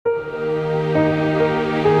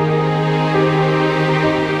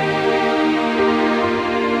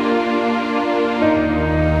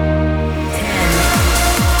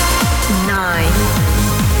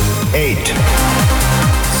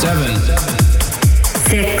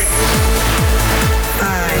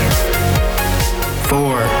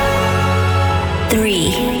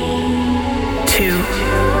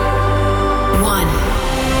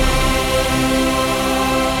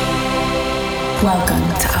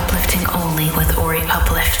Uplifting Only with Ori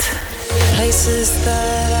Uplift. Places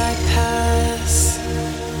that I pass,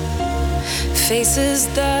 faces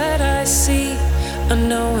that I see,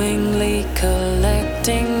 unknowingly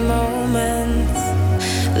collecting moments,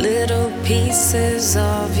 little pieces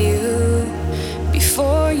of you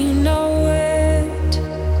before you know it.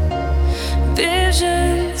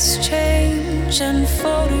 Visions change and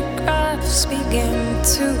photographs begin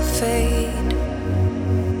to fade.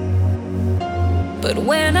 But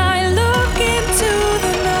when I look into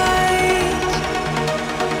the night,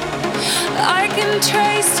 I can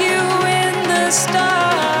trace you in the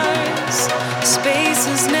stars. Space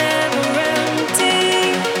is never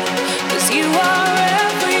empty, 'cause you are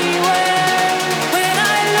everywhere. When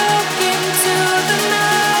I look into the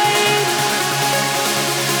night,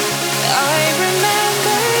 I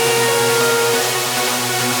remember you.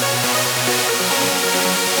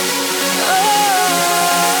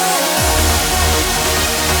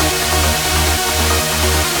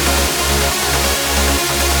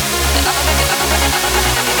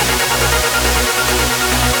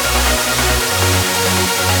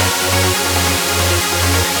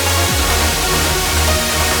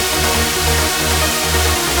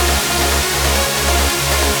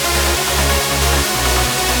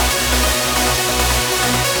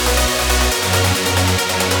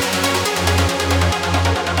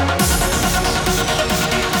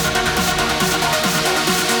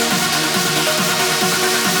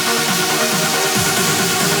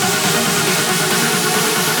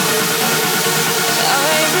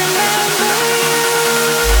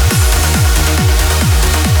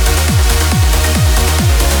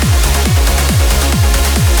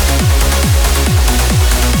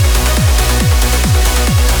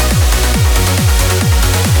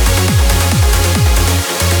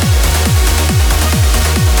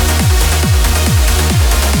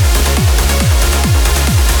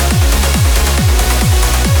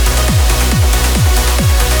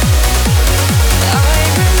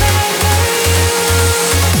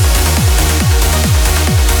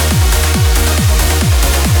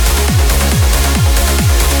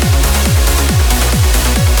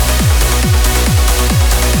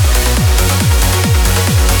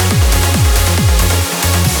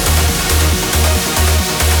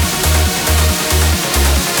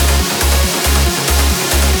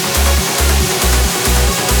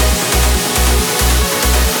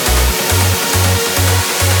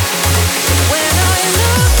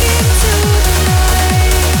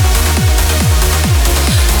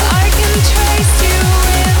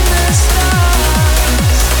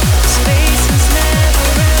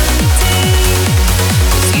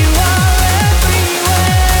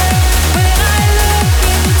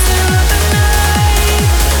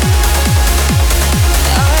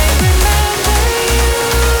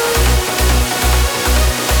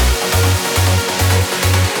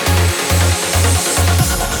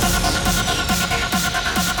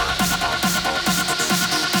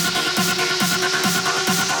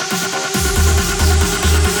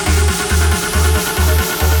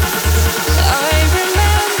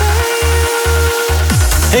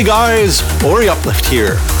 Hey guys, Ori Uplift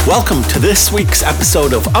here. Welcome to this week's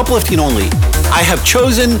episode of Uplifting Only. I have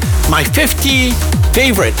chosen my 50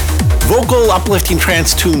 favorite vocal uplifting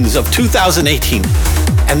trance tunes of 2018.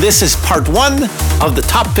 And this is part 1 of the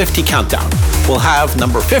top 50 countdown. We'll have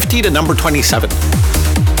number 50 to number 27.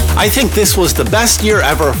 I think this was the best year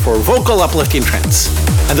ever for vocal uplifting trance.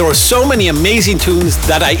 And there were so many amazing tunes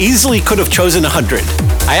that I easily could have chosen 100.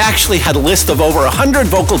 I actually had a list of over 100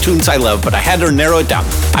 vocal tunes I love, but I had to narrow it down.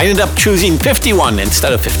 I ended up choosing 51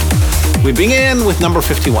 instead of 50. We began with number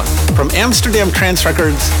 51. From Amsterdam Trance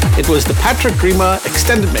Records, it was the Patrick Grima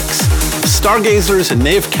extended mix. Stargazers and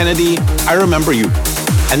Nave Kennedy, I Remember You.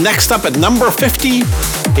 And next up at number 50,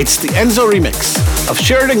 it's the Enzo remix of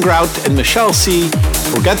Sheridan Grout and Michelle C.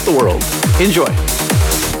 Forget the World. Enjoy.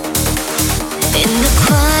 In the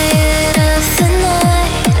quiet of the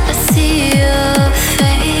night, I see your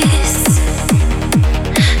face,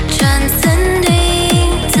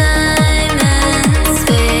 transcending time and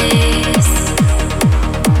space,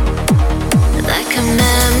 like a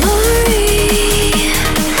memory.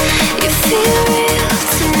 You feel real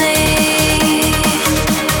to me.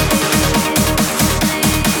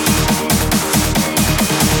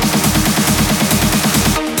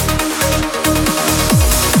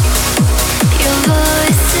 Your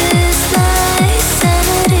voice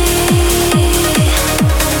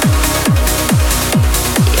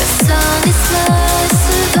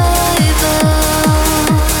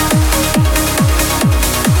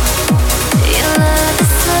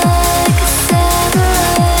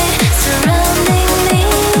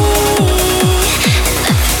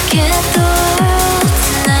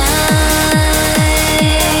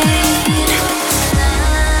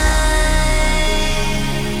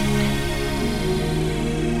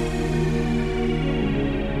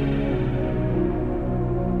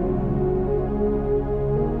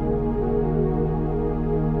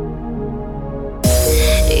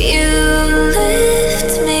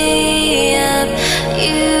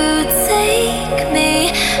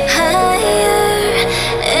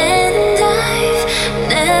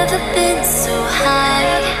never been so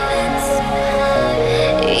high.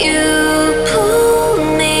 You pull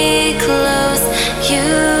me close,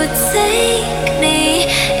 you take me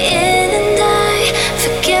in, and I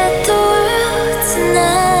forget the world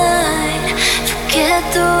tonight. Forget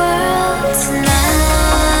the world tonight.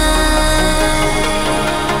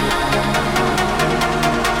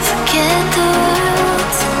 Forget the world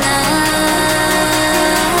tonight.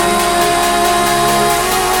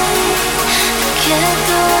 Forget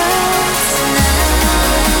the world tonight.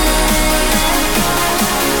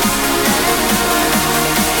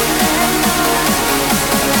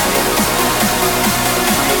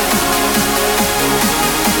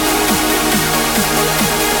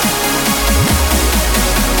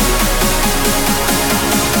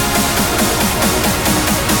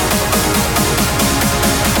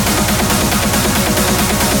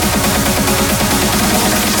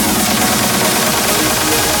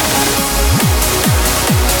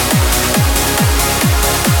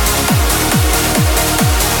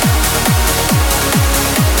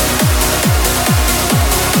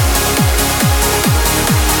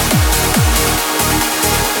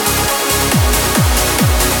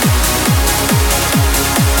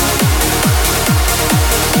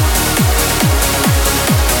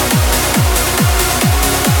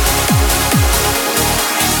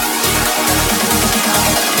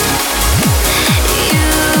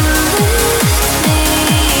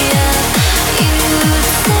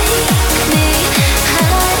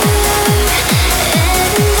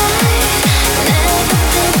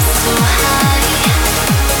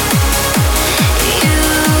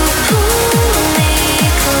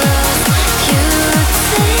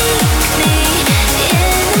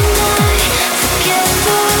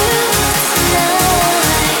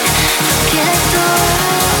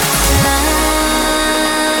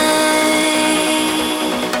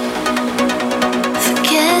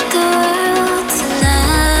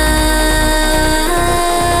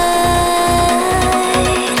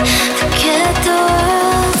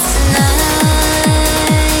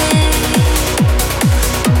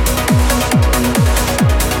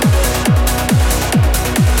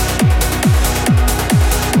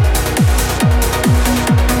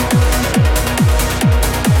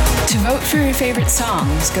 For your favorite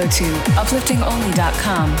songs, go to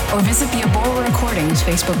upliftingonly.com or visit the Abora Recordings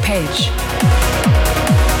Facebook page.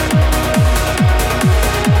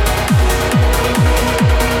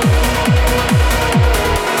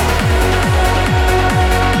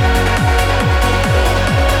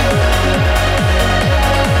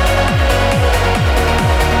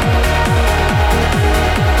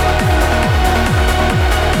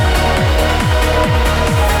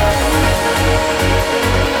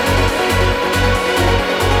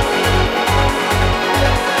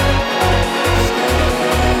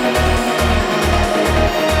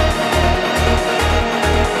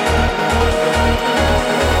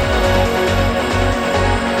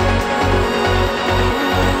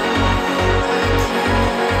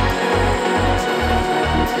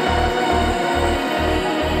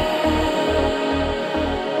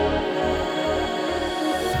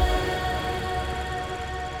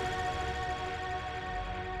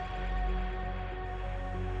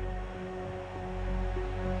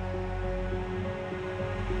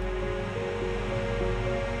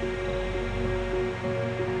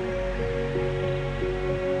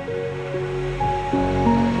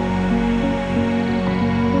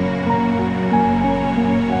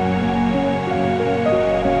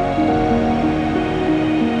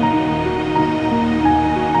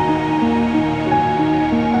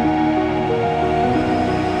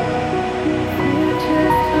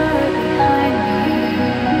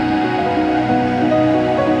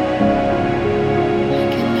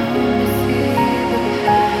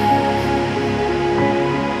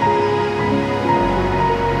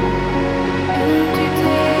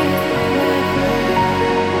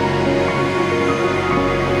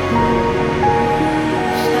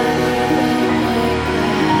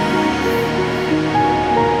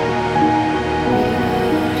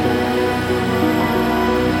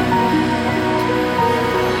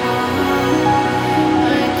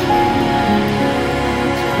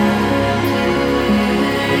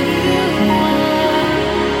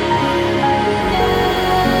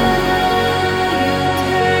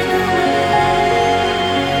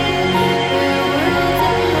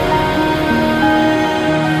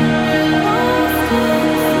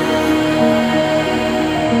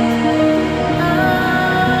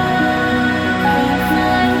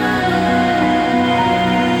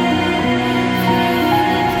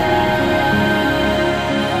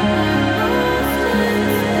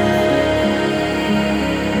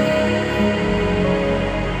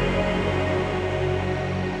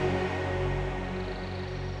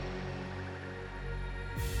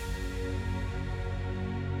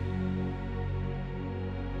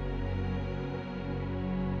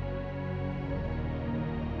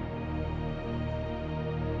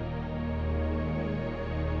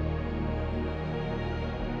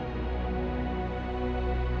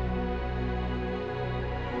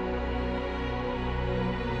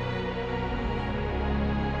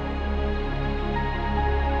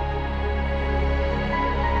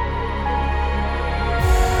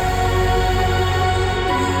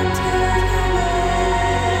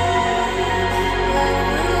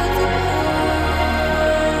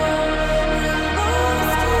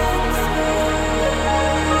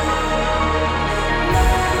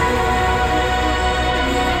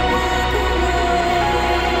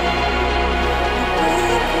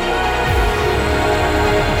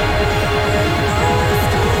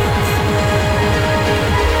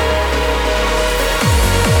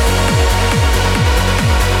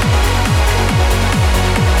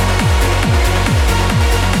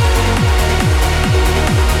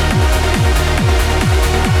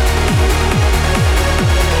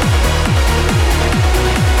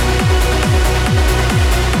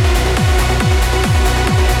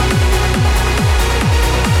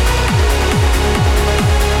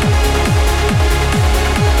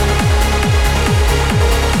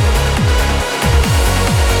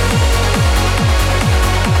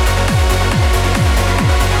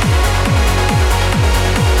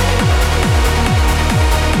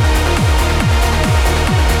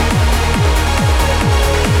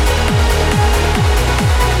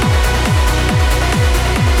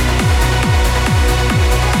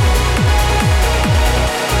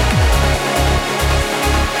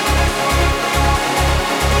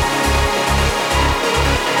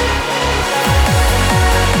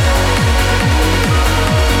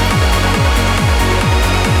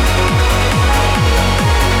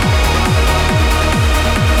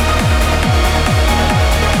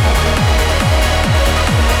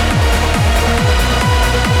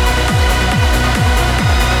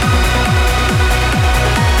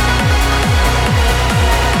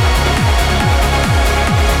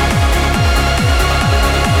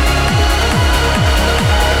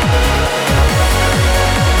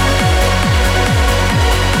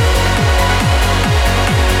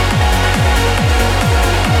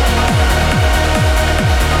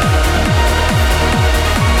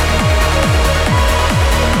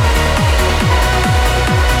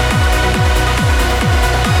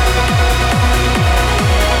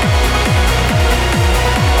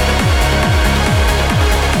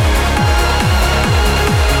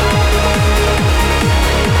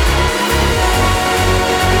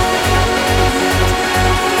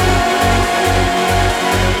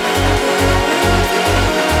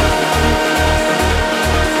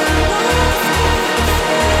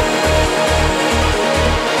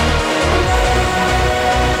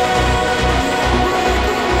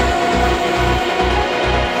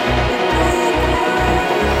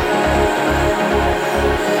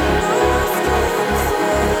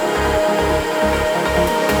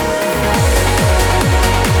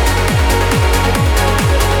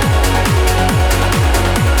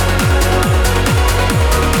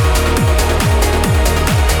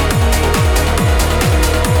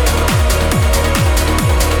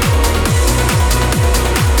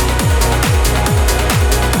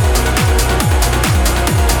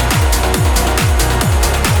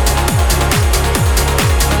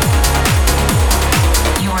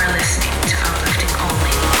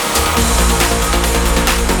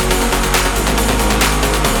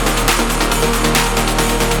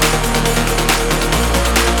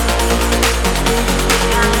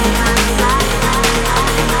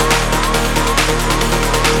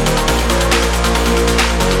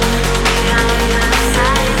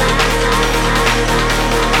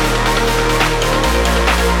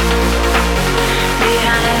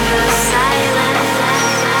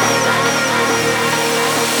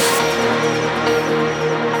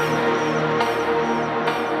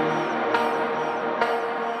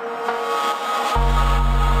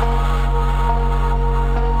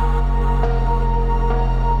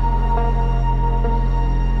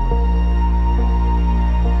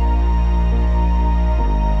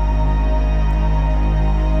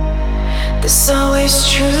 There's always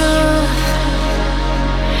truth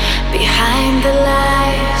behind the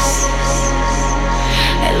lies,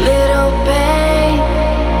 a little pain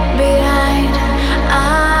behind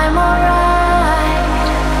I'm alright.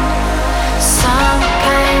 Some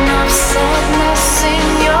kind of sadness in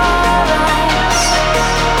your eyes,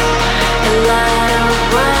 a lot of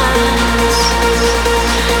words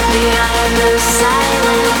behind the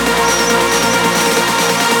silence.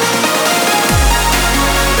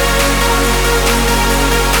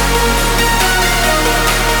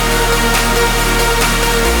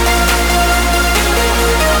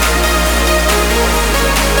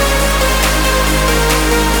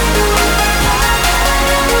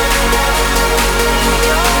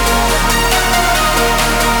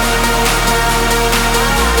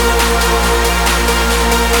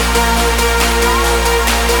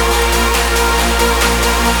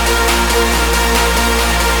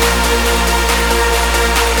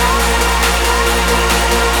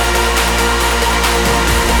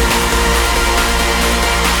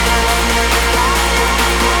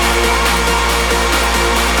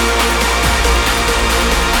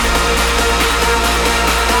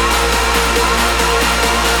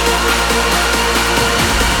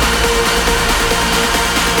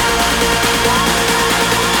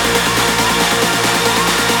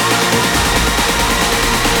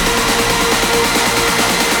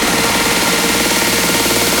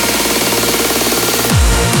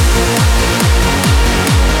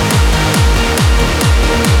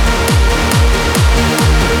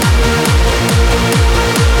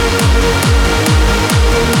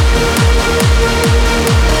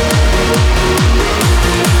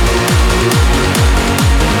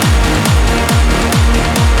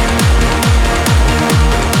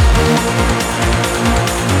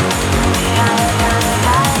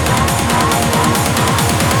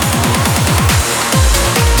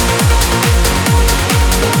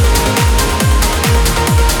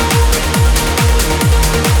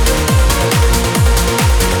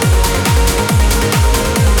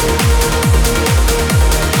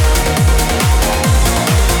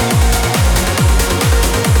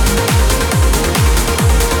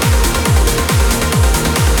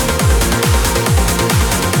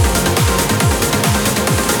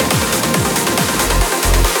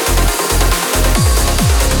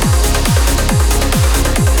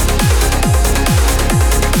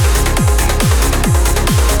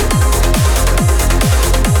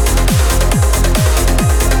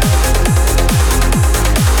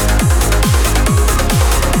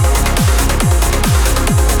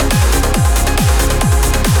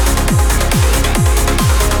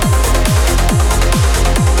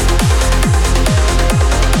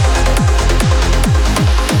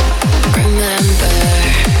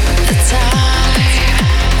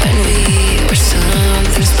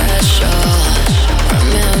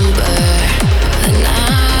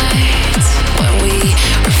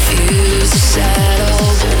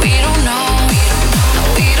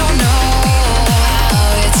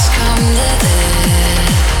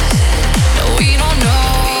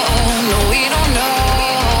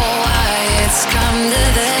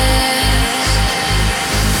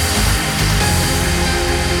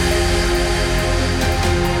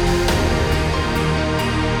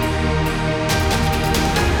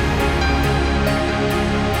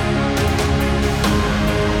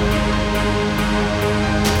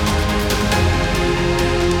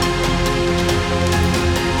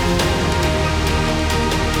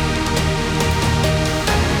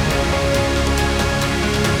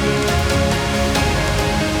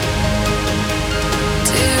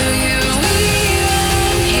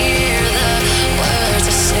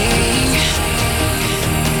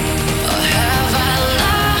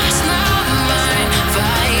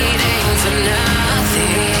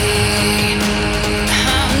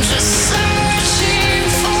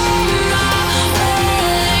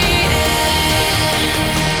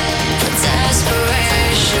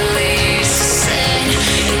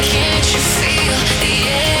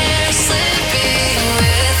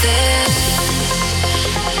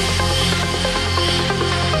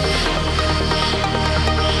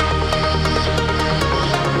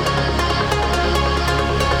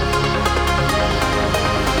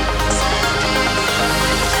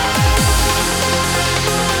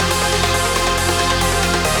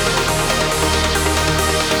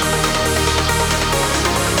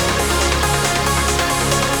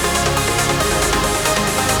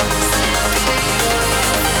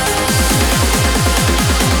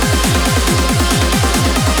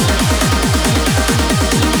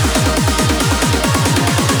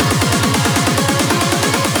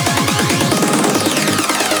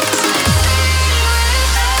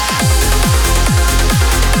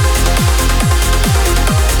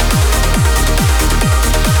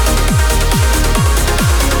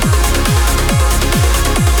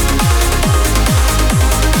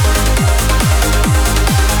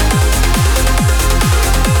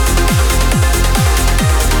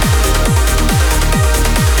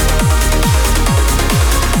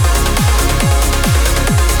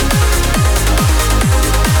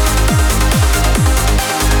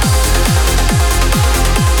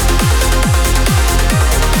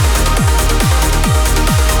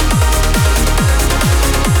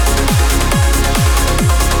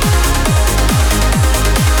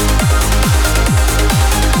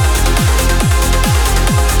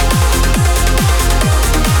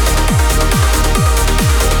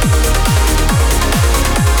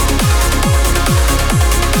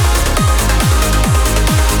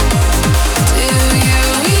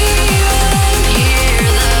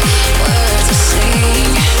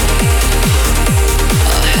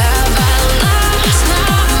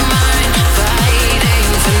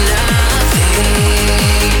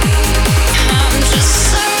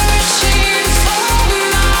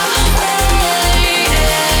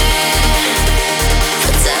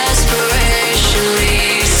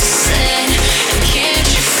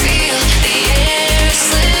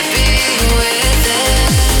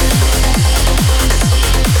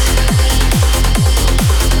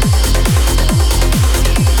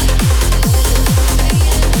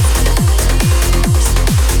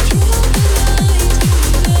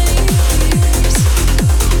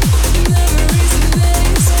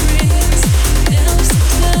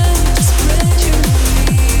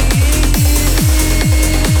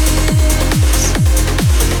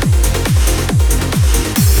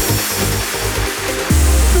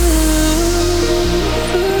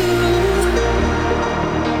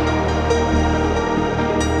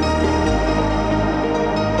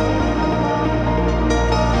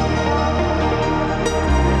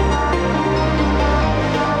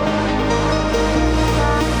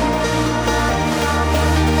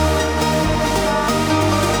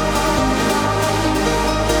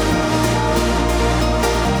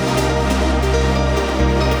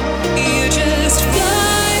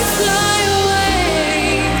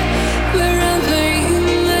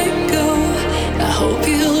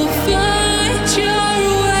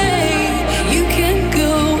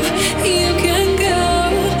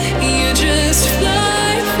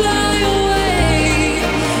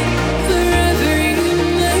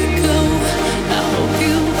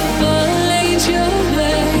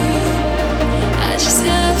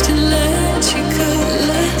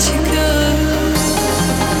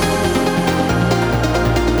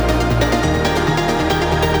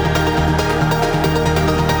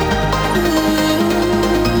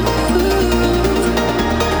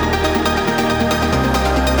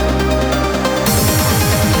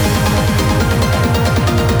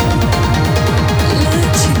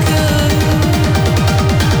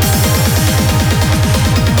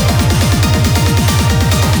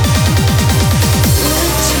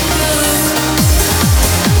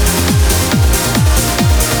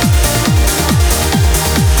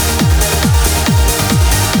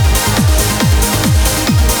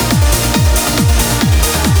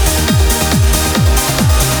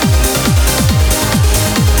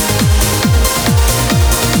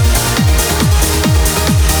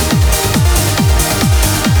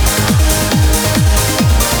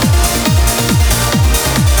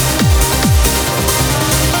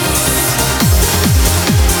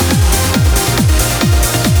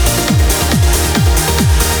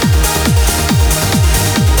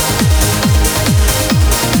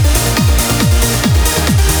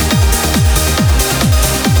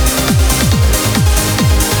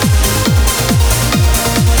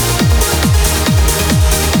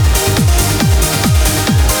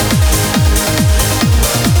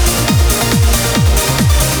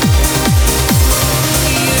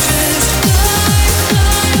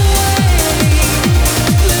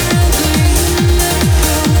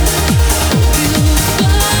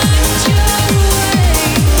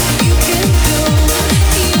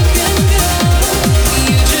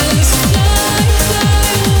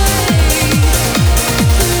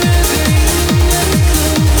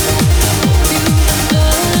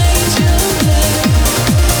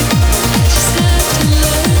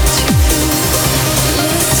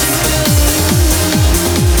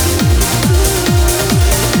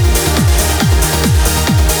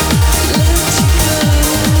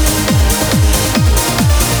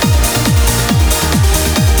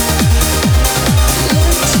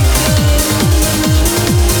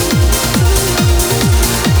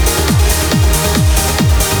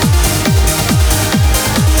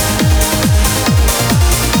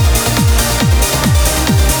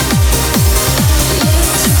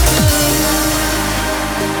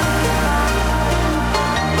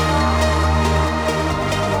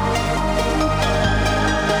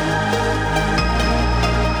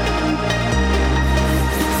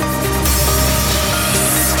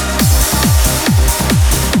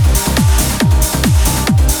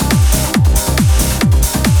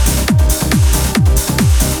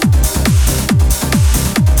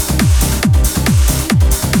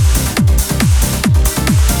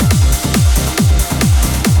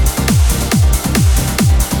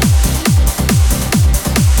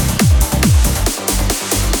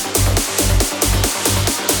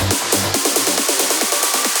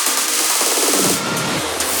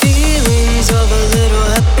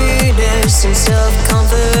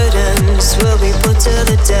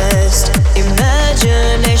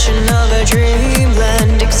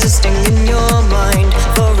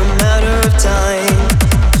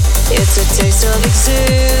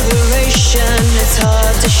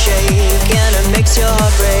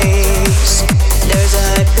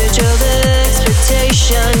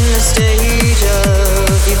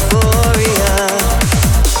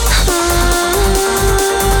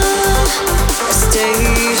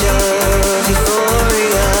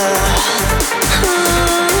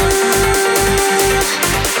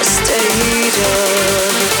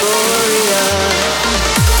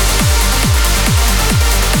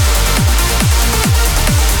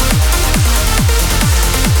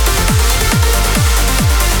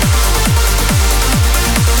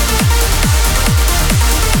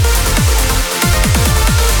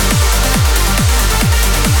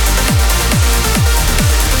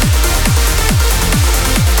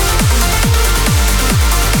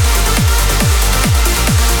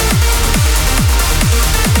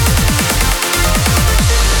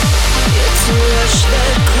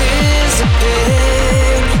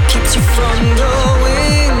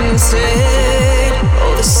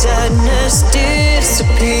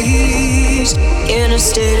 in a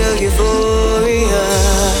state of euphoria.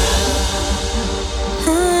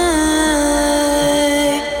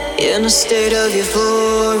 In a state of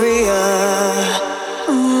euphoria.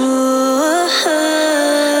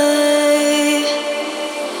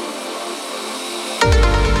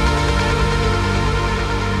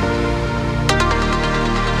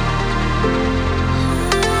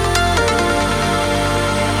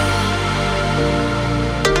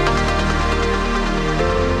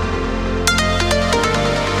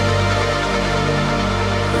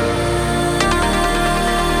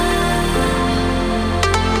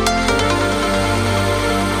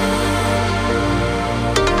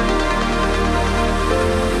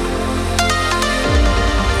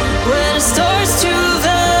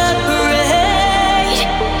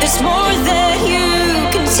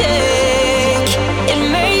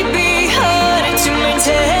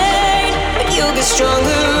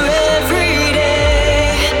 Stronger every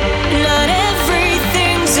day. Not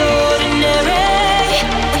everything's ordinary.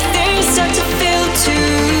 When things start to feel too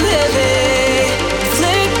heavy,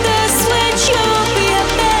 flick the switch, you'll be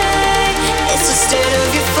happy. It's a state of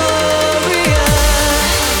euphoria.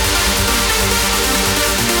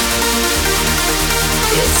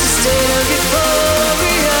 It's a state of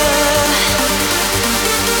euphoria.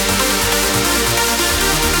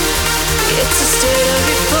 It's a state of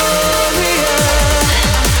euphoria.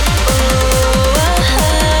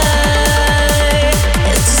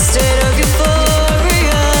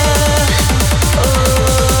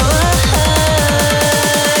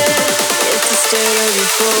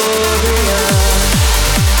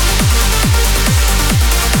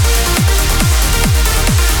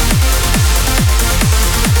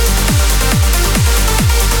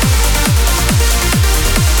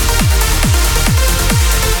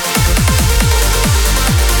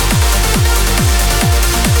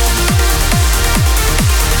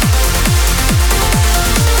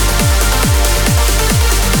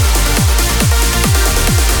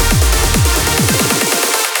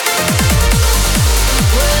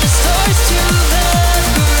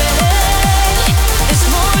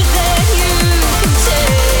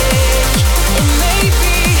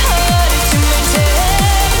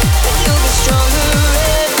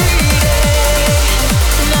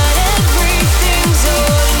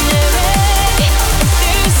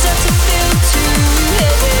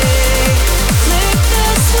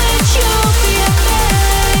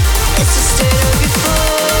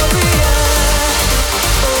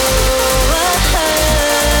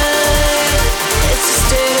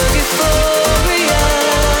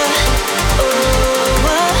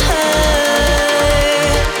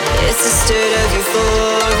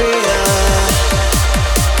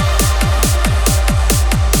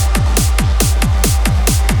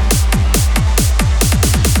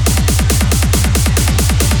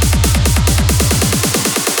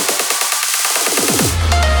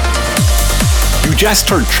 Just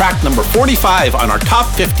heard track number 45 on our top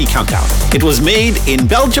 50 countdown. It was made in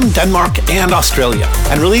Belgium, Denmark, and Australia,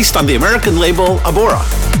 and released on the American label Abora.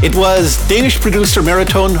 It was Danish producer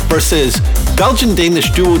Meritone versus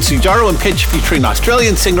Belgian-Danish duo Cigaro and Pitch featuring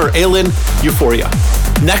Australian singer Aylin, Euphoria.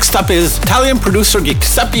 Next up is Italian producer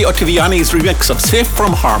Giuseppe Ottaviani's remix of Safe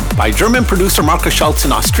from Harm by German producer Markus Schulz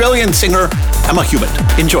and Australian singer Emma Hubert.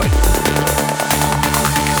 Enjoy.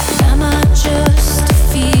 Am I just a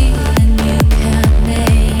feeling you can't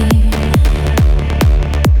name?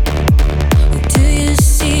 Or do you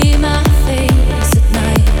see my face at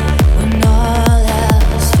night when all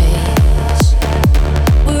else fades?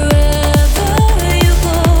 Wherever you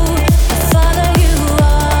go, I follow you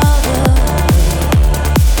all the way.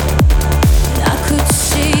 I could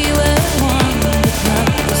see we're one but not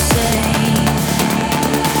the same.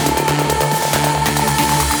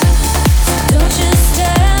 Don't you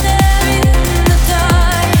stand there in the dark.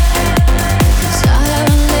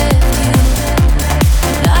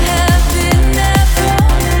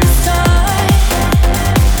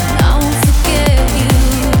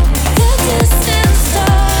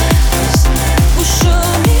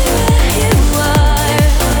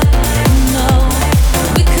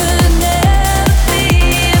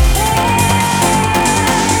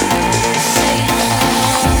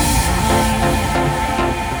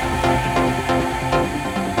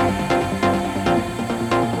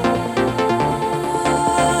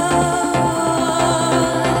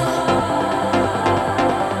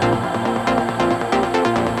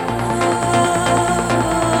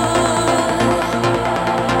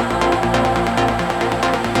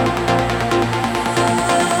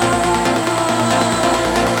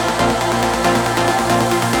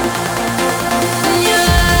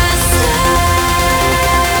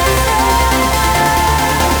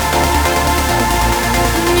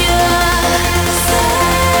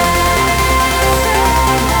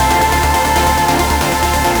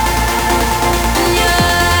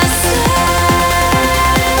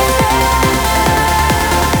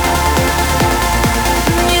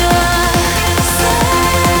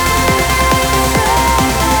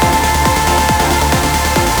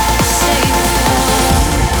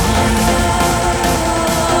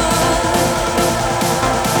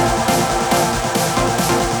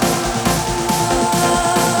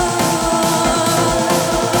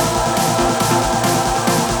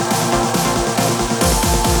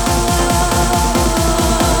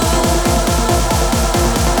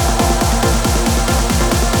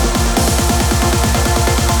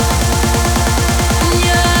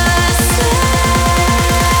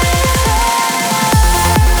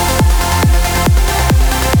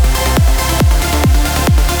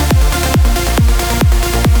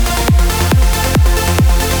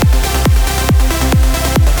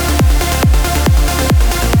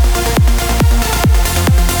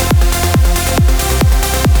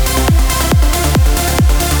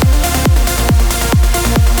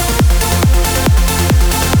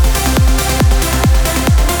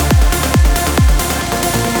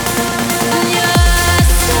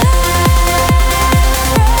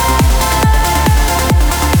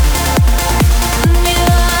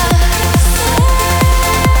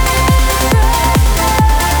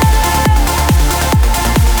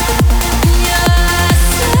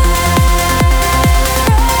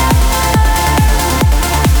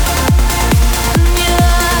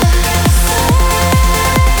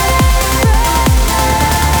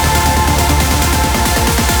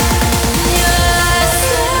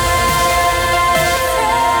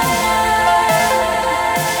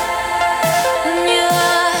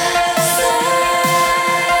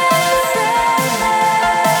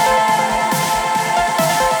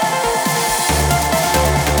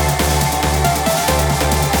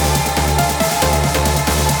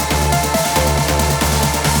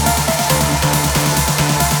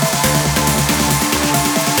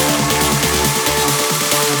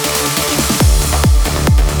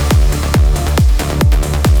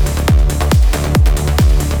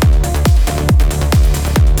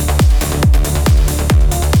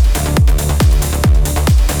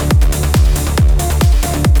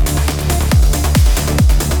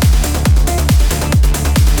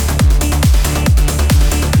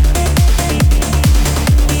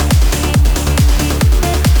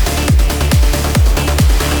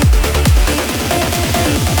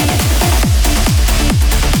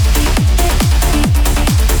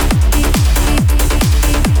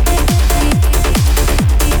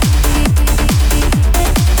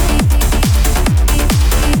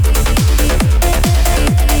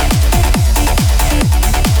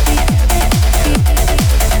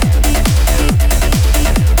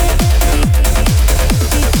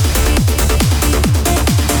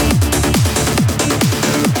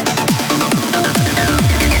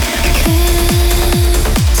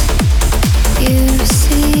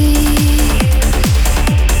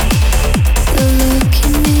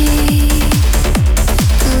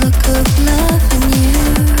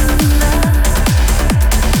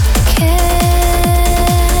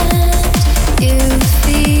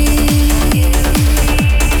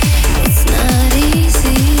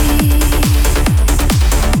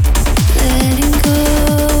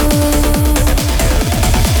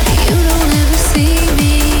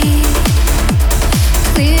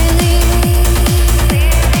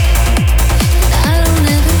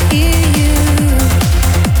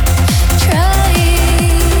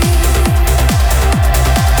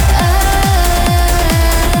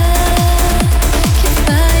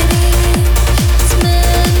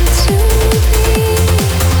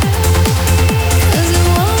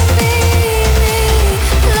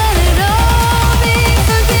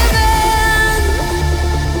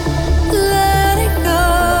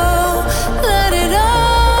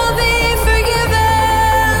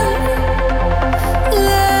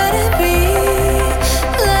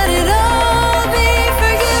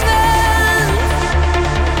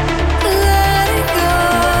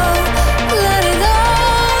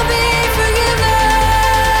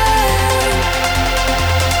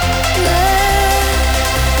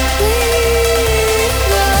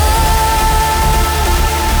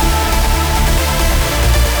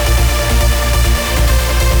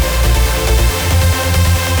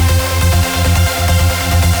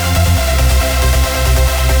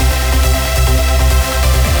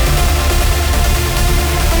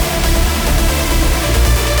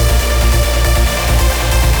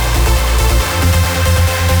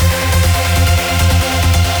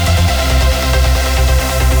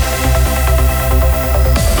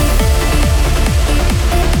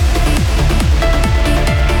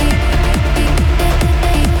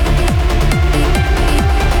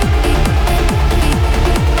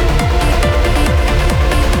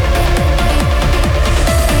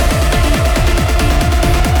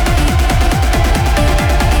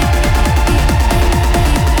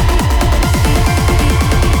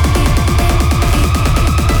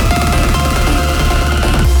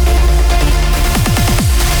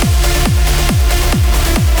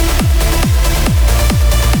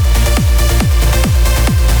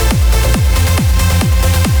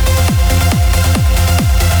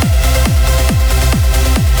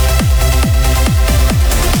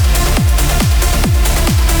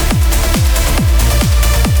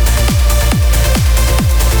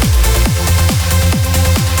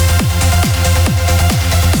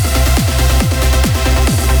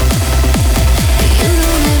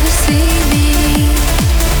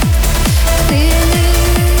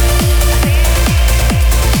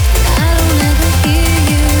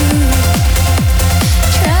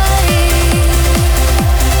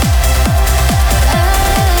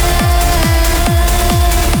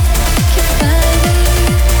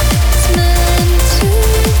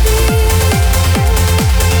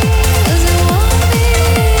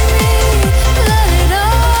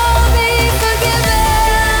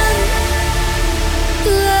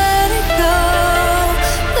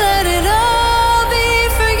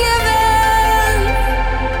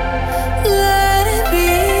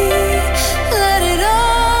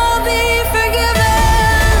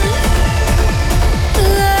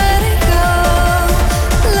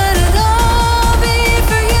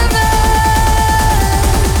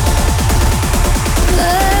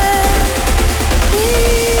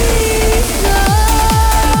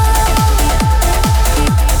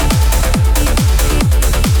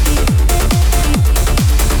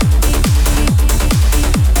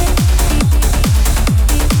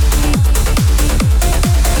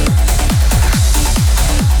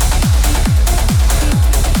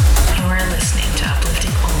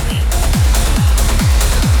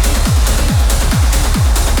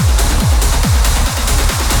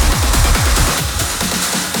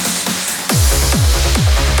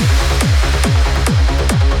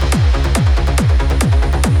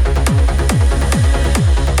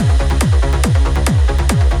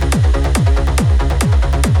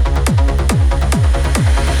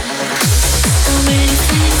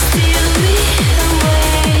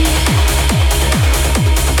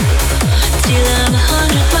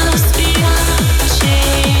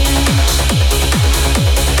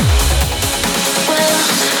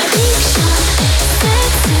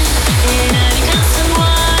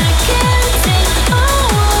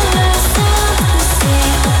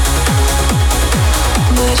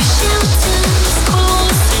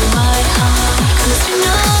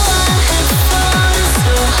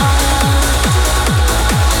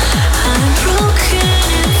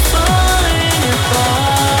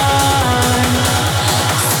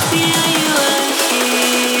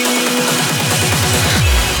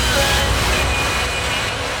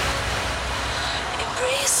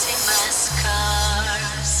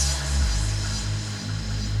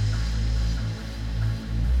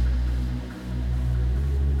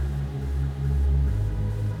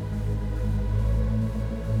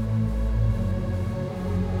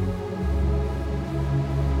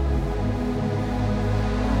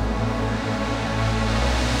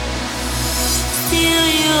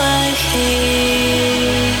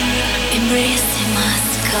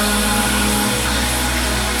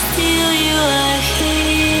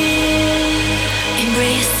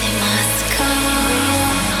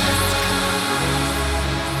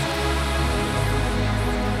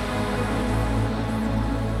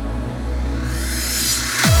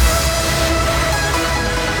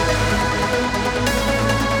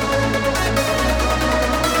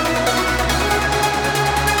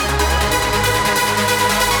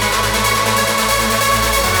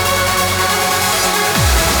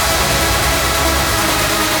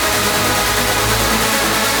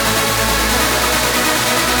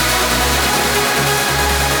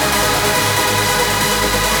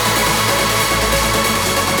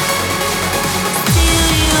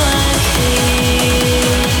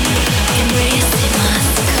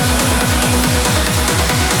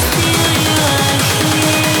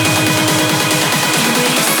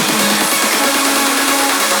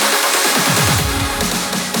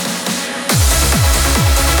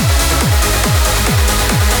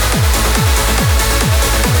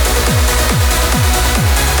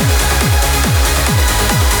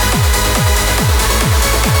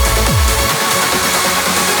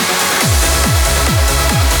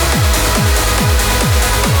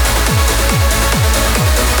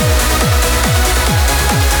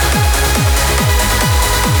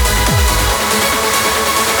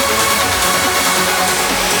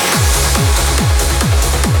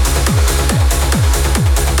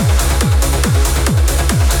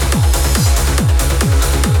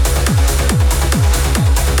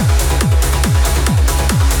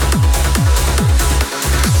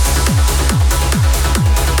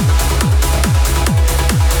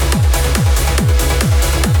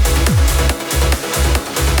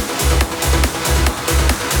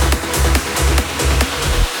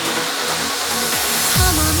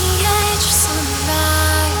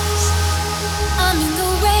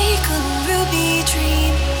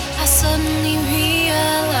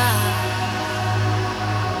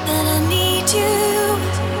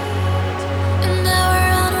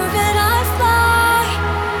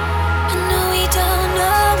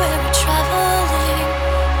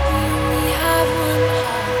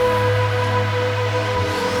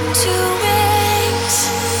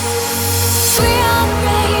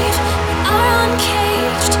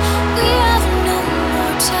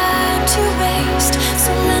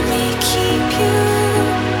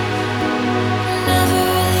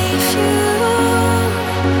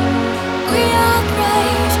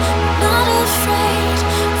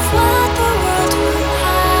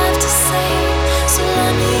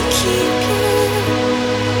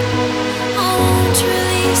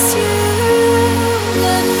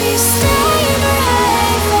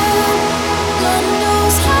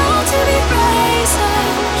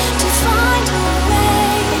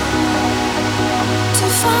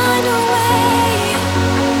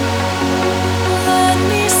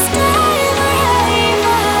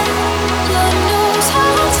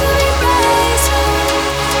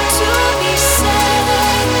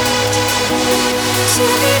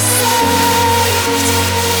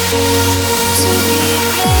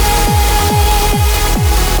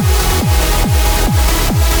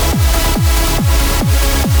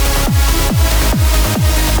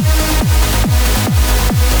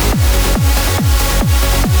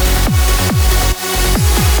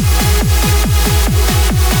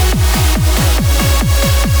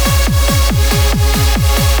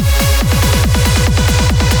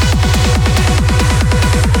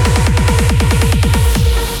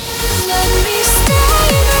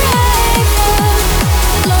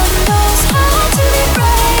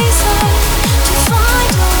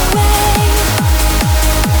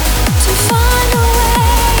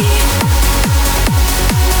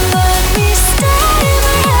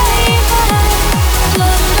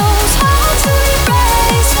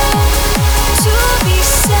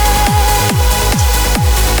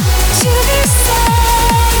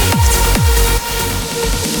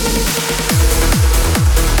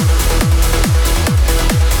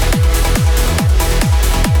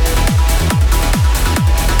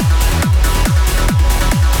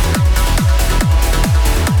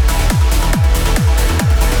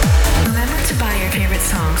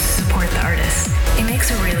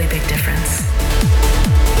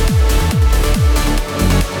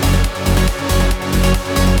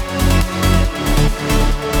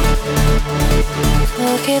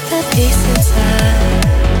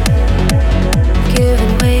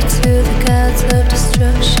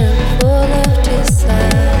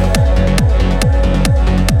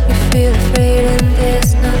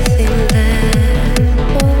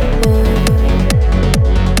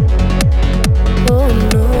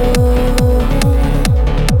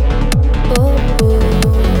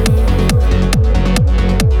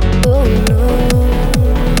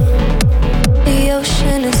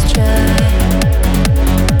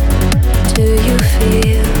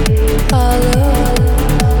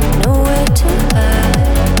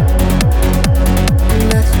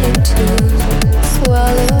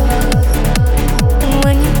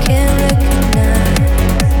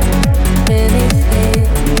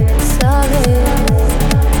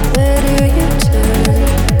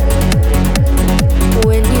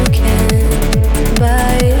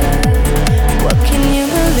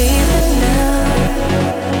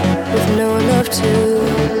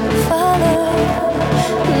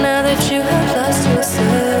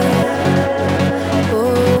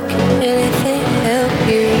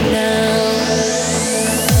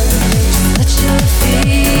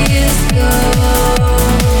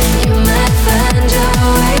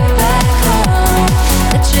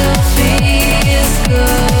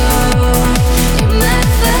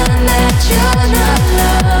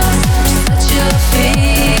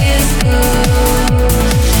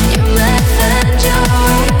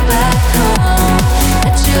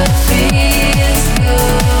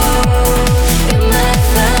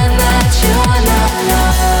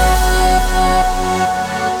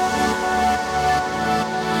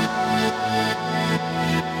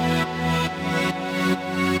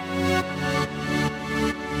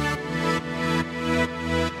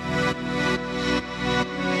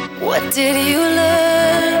 What did you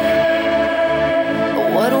learn?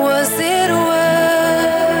 What was it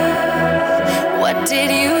worth? What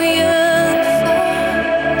did you yearn for?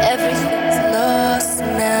 Everything's lost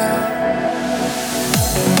now.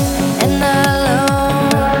 And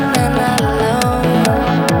alone, and alone,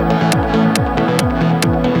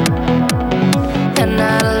 and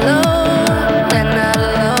alone, and alone, and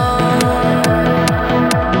alone,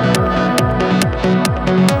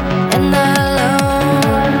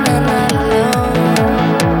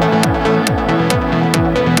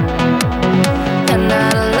 and alone, and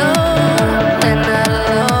alone, and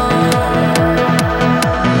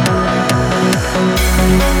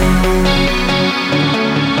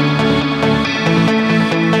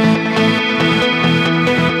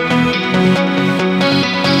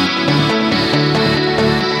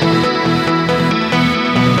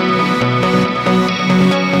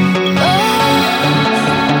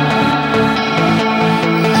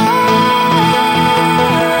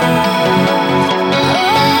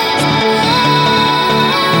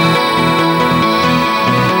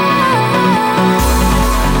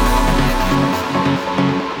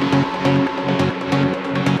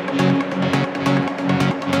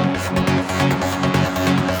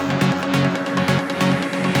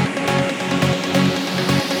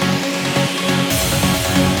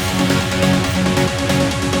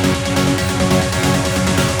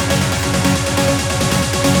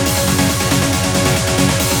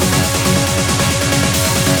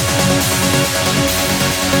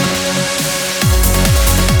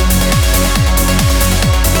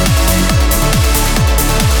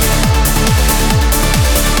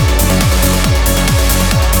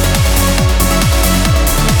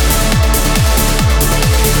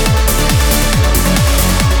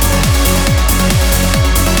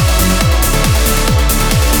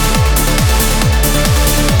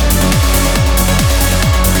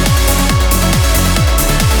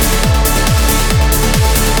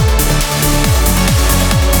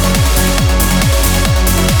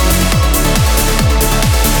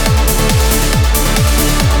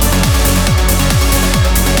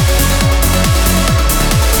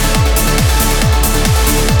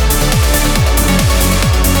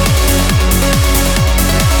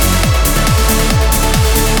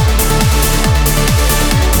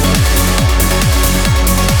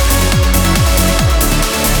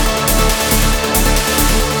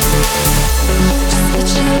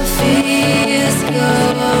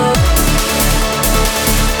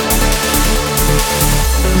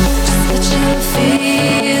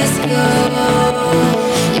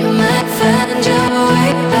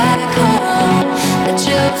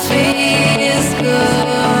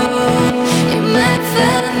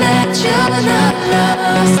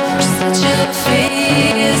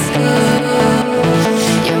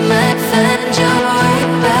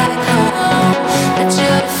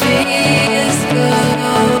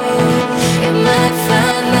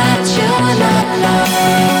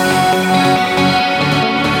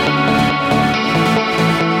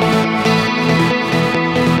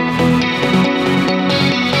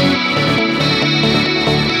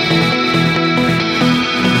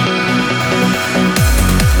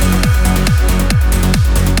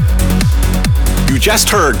just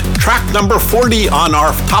heard track number 40 on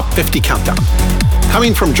our top 50 countdown.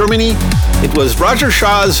 Coming from Germany, it was Roger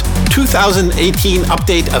Shaw's 2018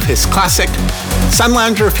 update of his classic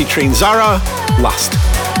Sunlounger featuring Zara, Lost.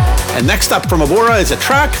 And next up from Abora is a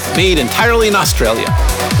track made entirely in Australia.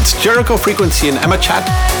 It's Jericho Frequency and Emma Chat,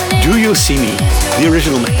 Do You See Me? The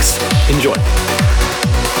original mix. Enjoy.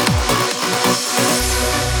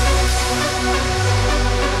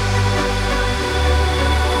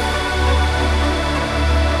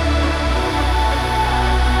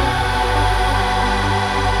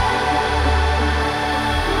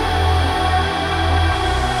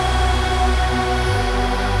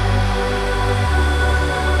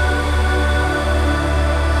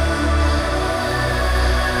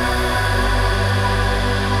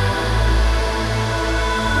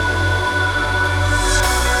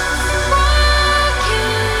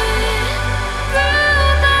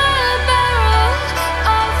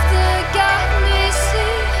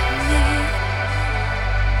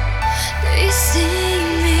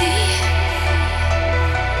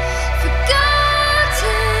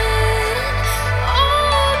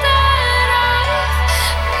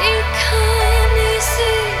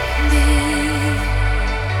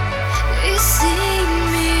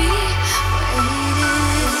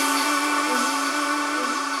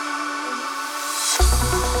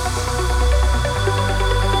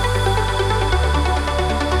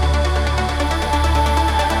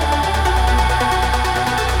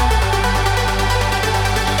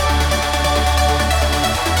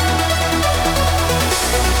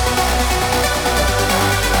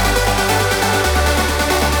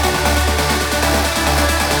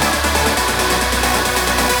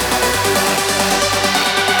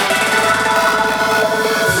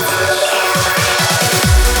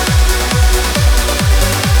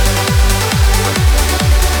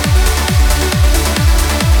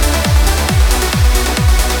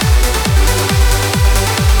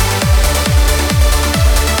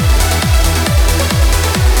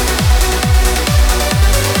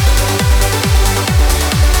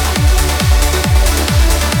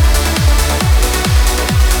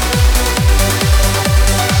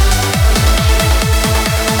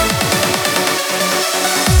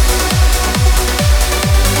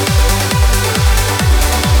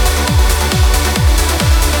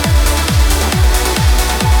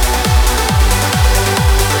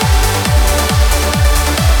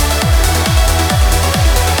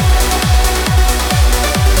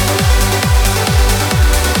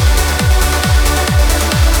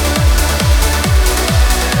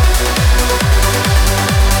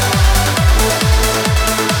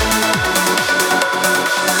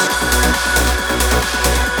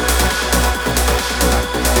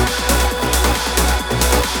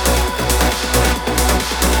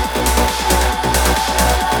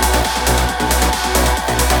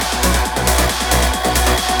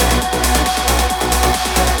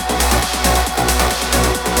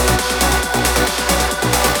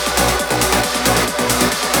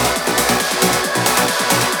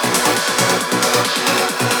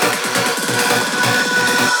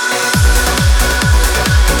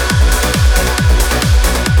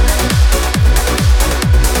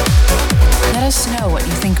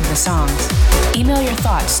 email your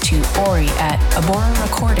thoughts to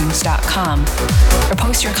ori@aborarecordings.com or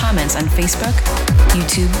post your comments on Facebook,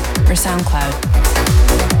 YouTube, or SoundCloud.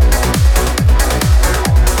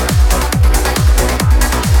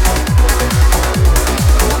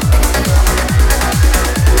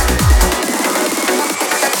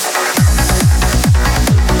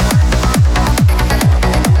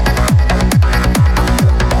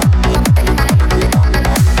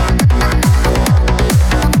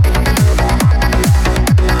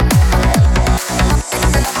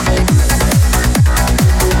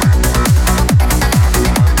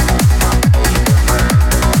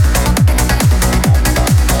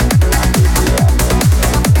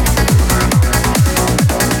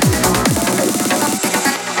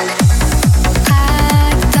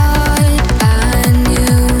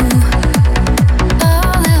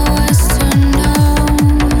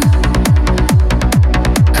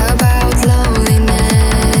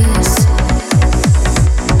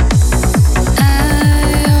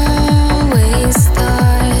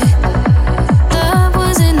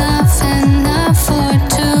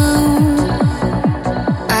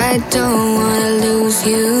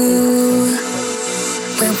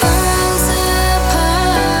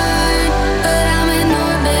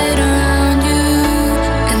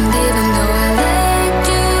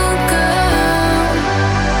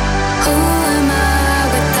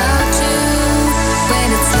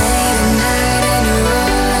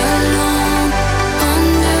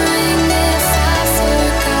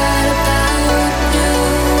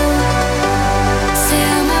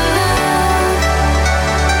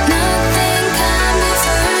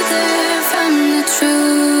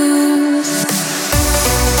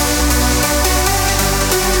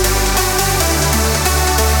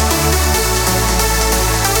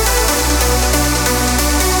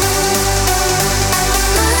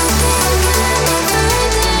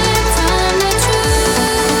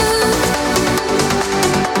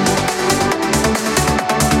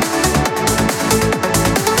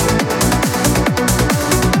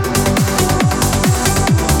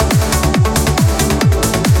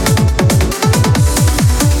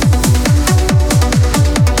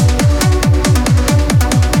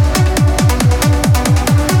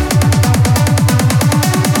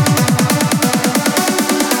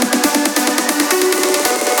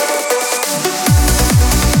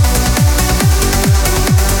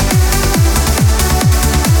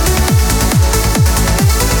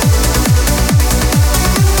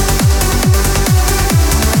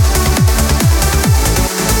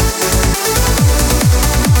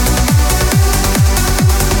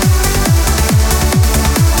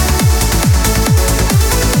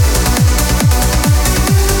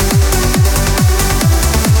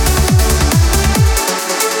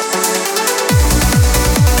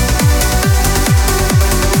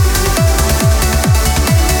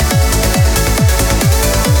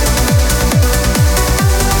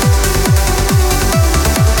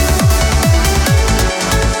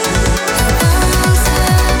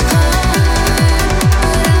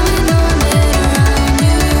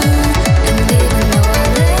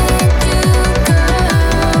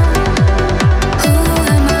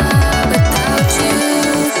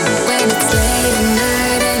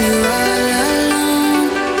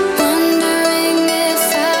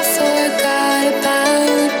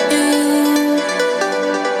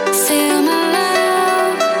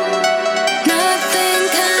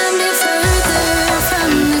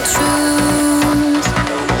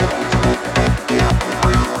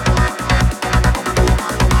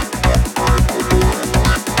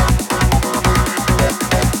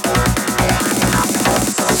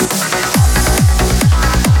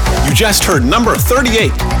 Just heard number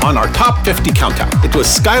 38 on our top 50 countdown. It was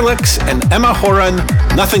Skylex and Emma Horan,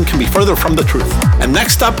 Nothing Can Be Further From the Truth. And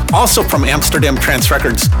next up, also from Amsterdam Trance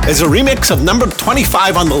Records, is a remix of number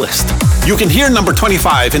 25 on the list. You can hear number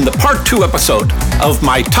 25 in the part 2 episode of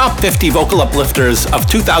my top 50 vocal uplifters of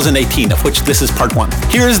 2018, of which this is part 1.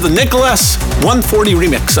 Here's the Nicholas 140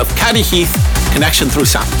 remix of Caddy Heath, Connection Through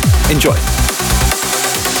Sound. Enjoy.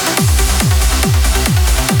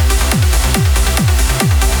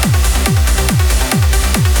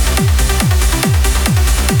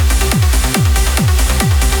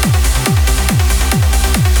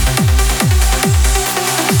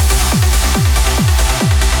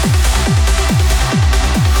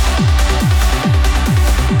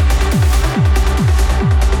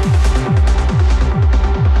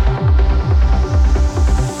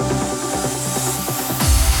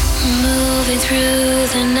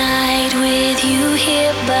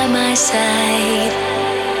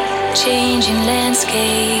 Changing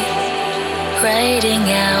landscape, riding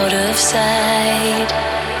out of sight.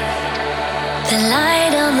 The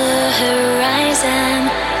light on the horizon,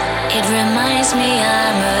 it reminds me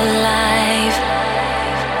I'm alive,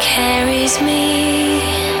 carries me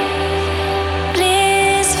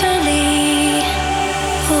blissfully.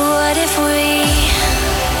 What if we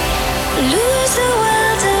lose the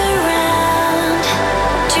world around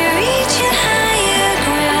to reach a higher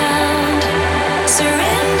ground?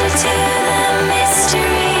 Surrender to the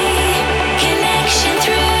mystery, connection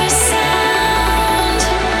through sound.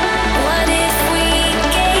 What if we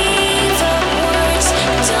gave up words?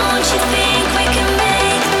 Don't you think we can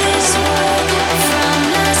make this work? From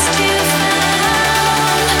lost to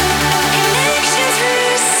found, connection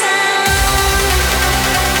through sound.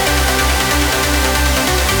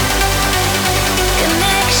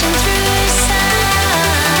 Connection through sound.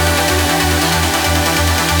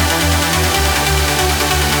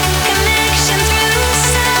 Connection through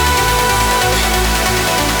sound.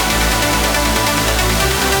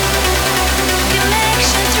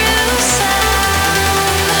 Connection through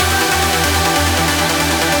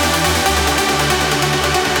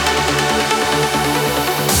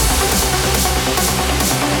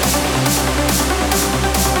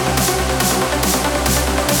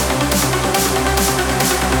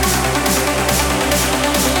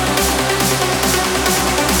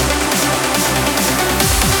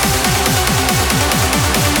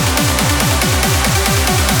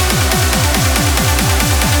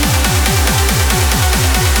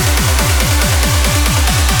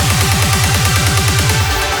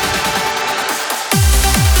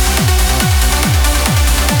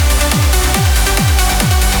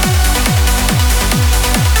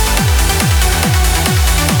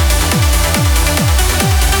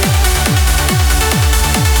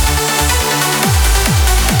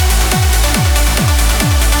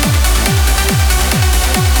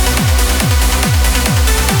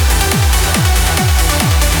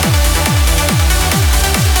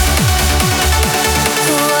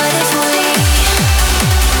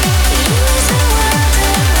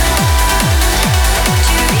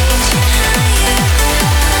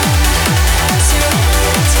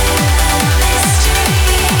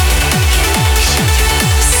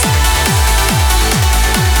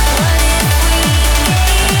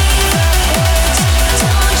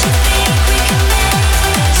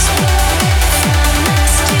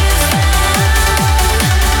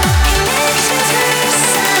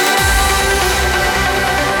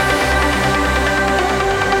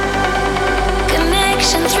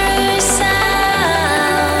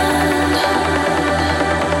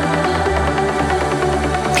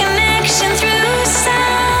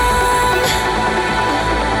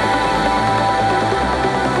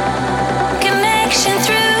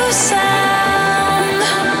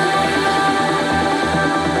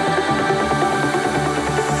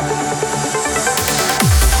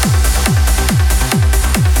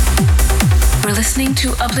Listening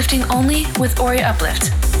to Uplifting Only with Ori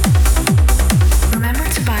Uplift. Remember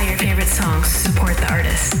to buy your favorite songs to support the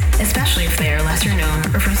artists, especially if they are lesser known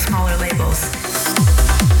or from smaller labels.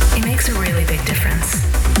 It makes a really big difference.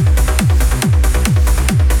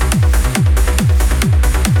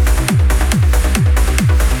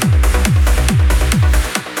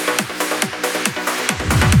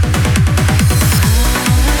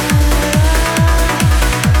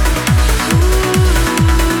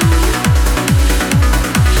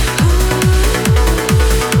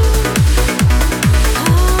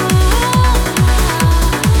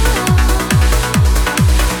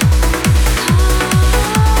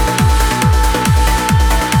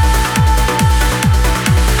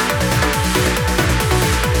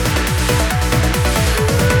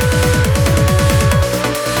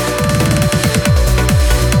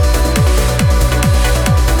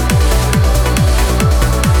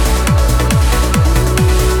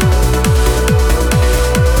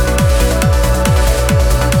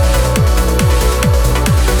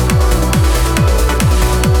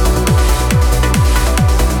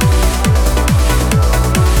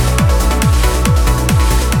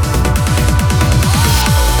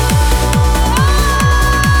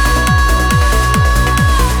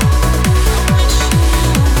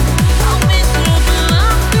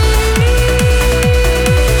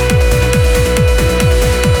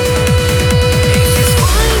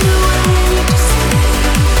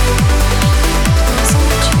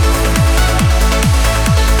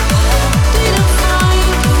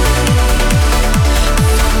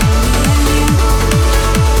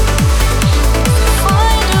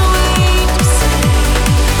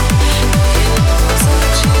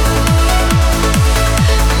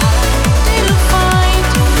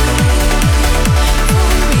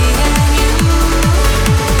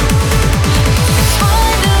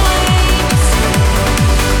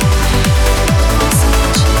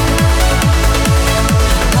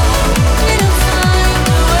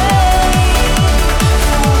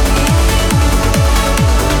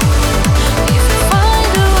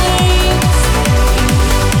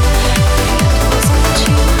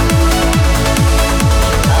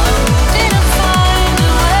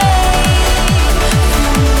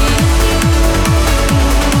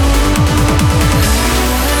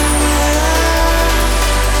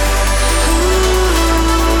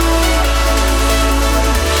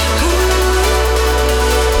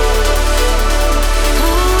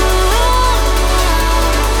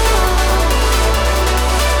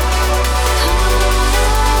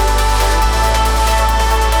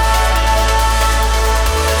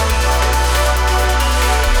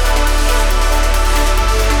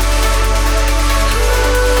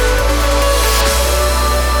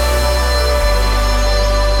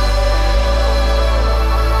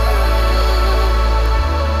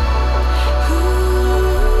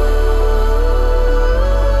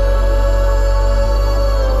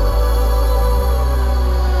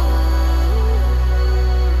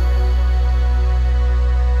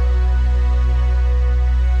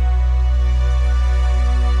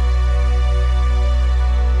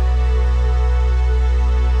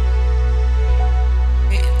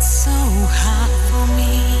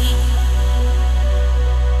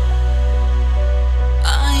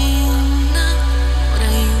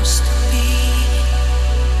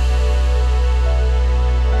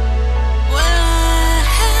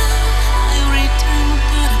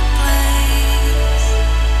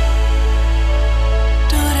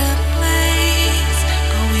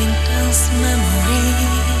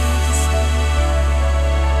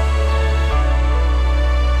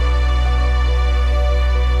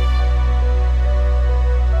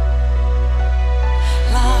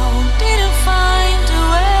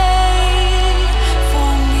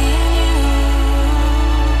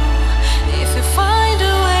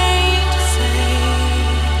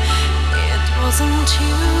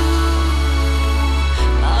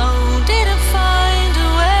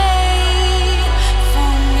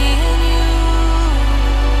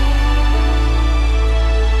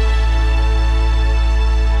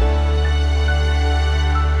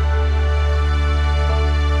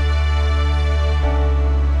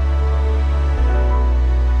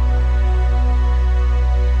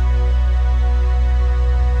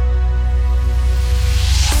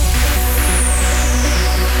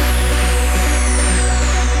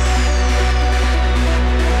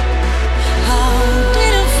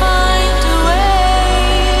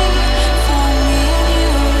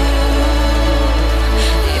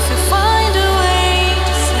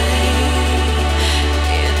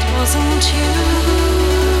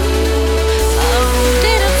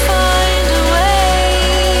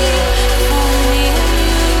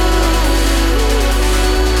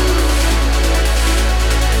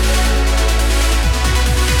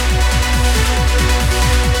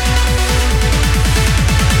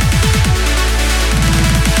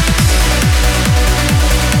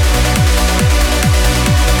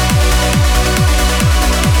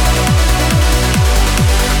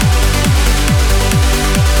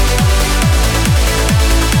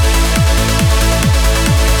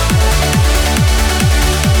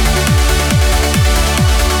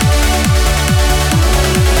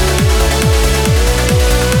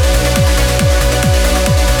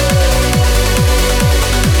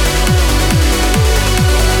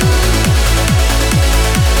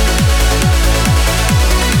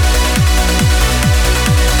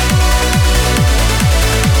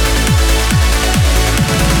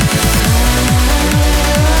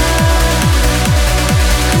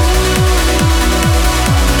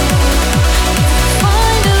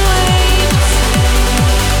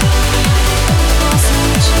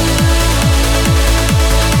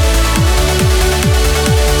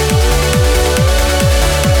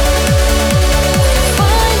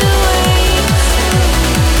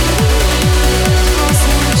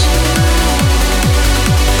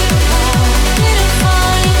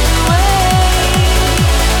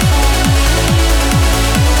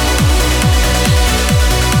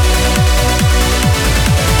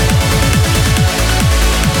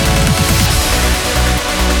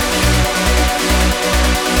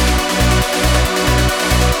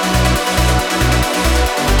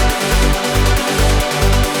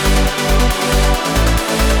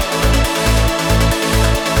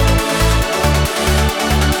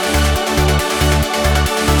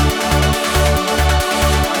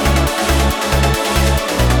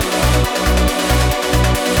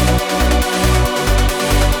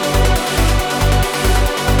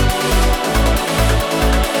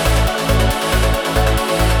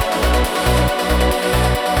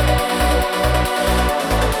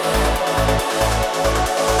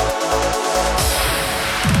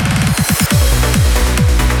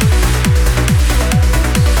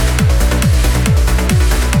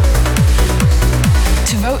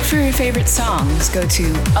 For your favorite songs, go to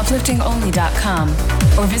upliftingonly.com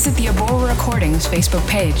or visit the Abora Recordings Facebook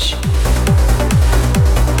page.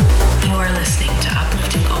 You're listening to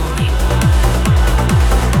Uplifting Only.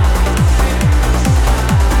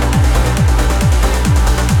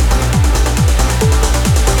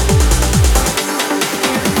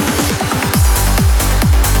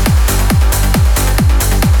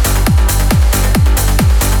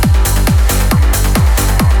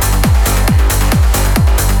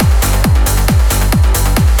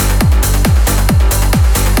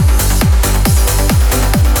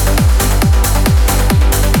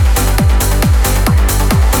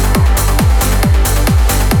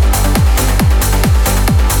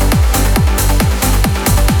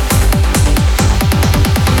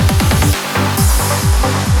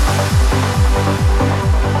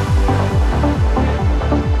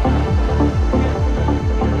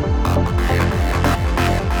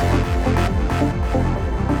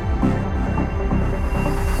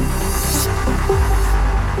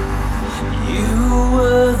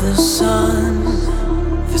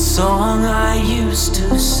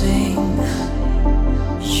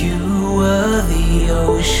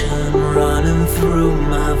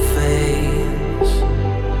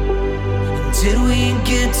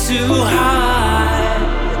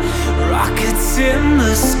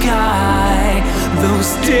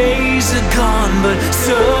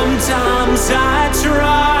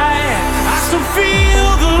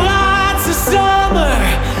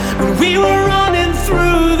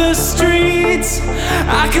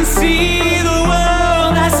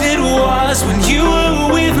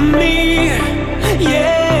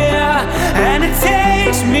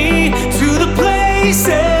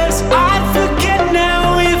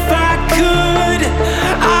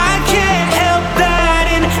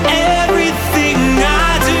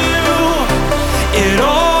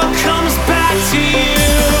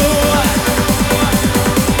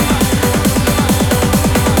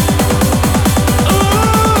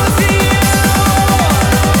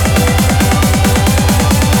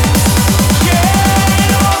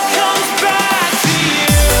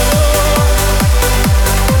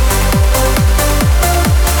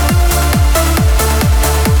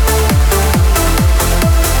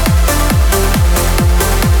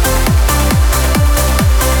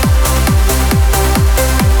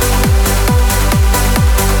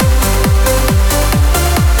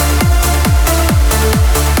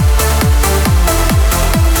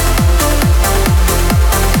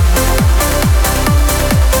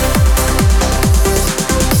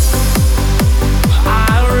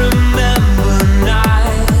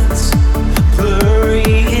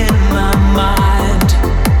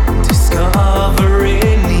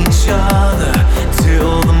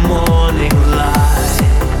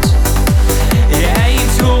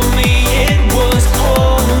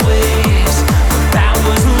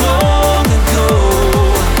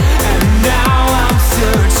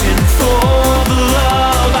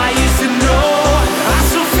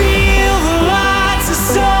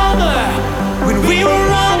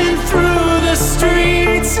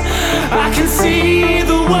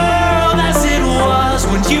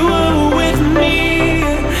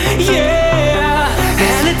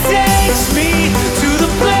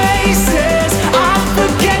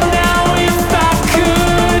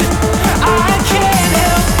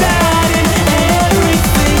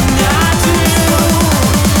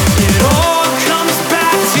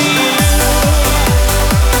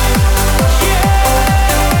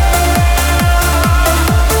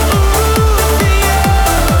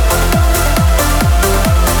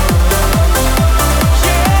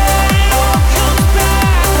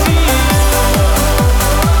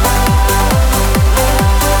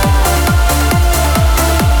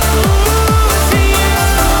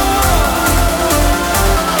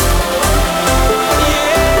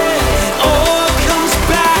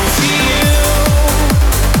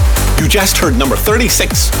 just heard number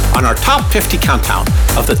 36 on our top 50 countdown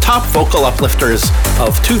of the top vocal uplifters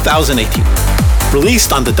of 2018.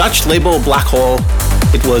 Released on the Dutch label Black Hole,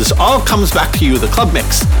 it was All Comes Back to You, the club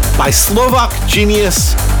mix by Slovak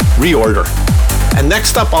genius Reorder. And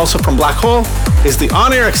next up, also from Black Hole, is the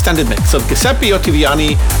on-air extended mix of Giuseppe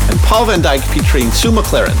Ottaviani and Paul van Dyk featuring Sue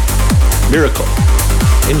McLaren, Miracle.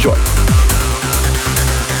 Enjoy.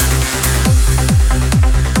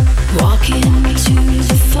 Walk into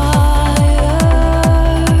the fire,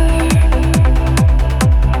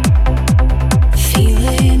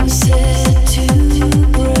 feeling set to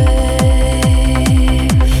brave.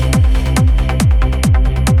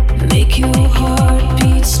 Make your heart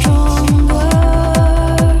beat stronger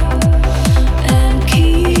and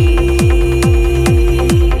keep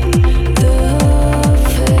the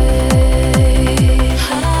faith.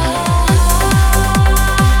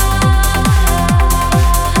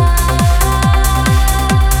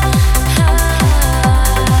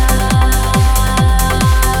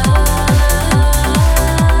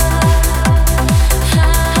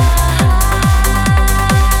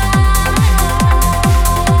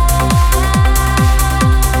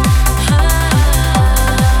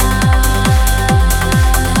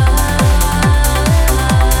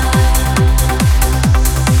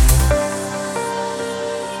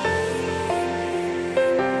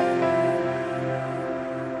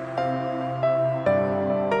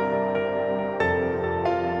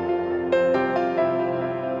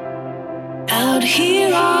 Out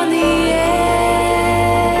here on the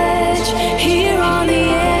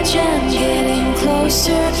edge, I'm getting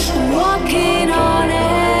closer. I'm walking on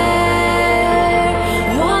air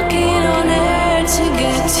to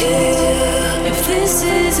get to you. If this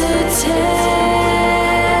is a test,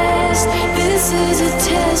 this is a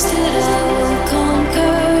test that I will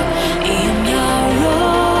conquer in our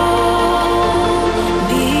own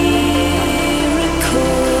miracle.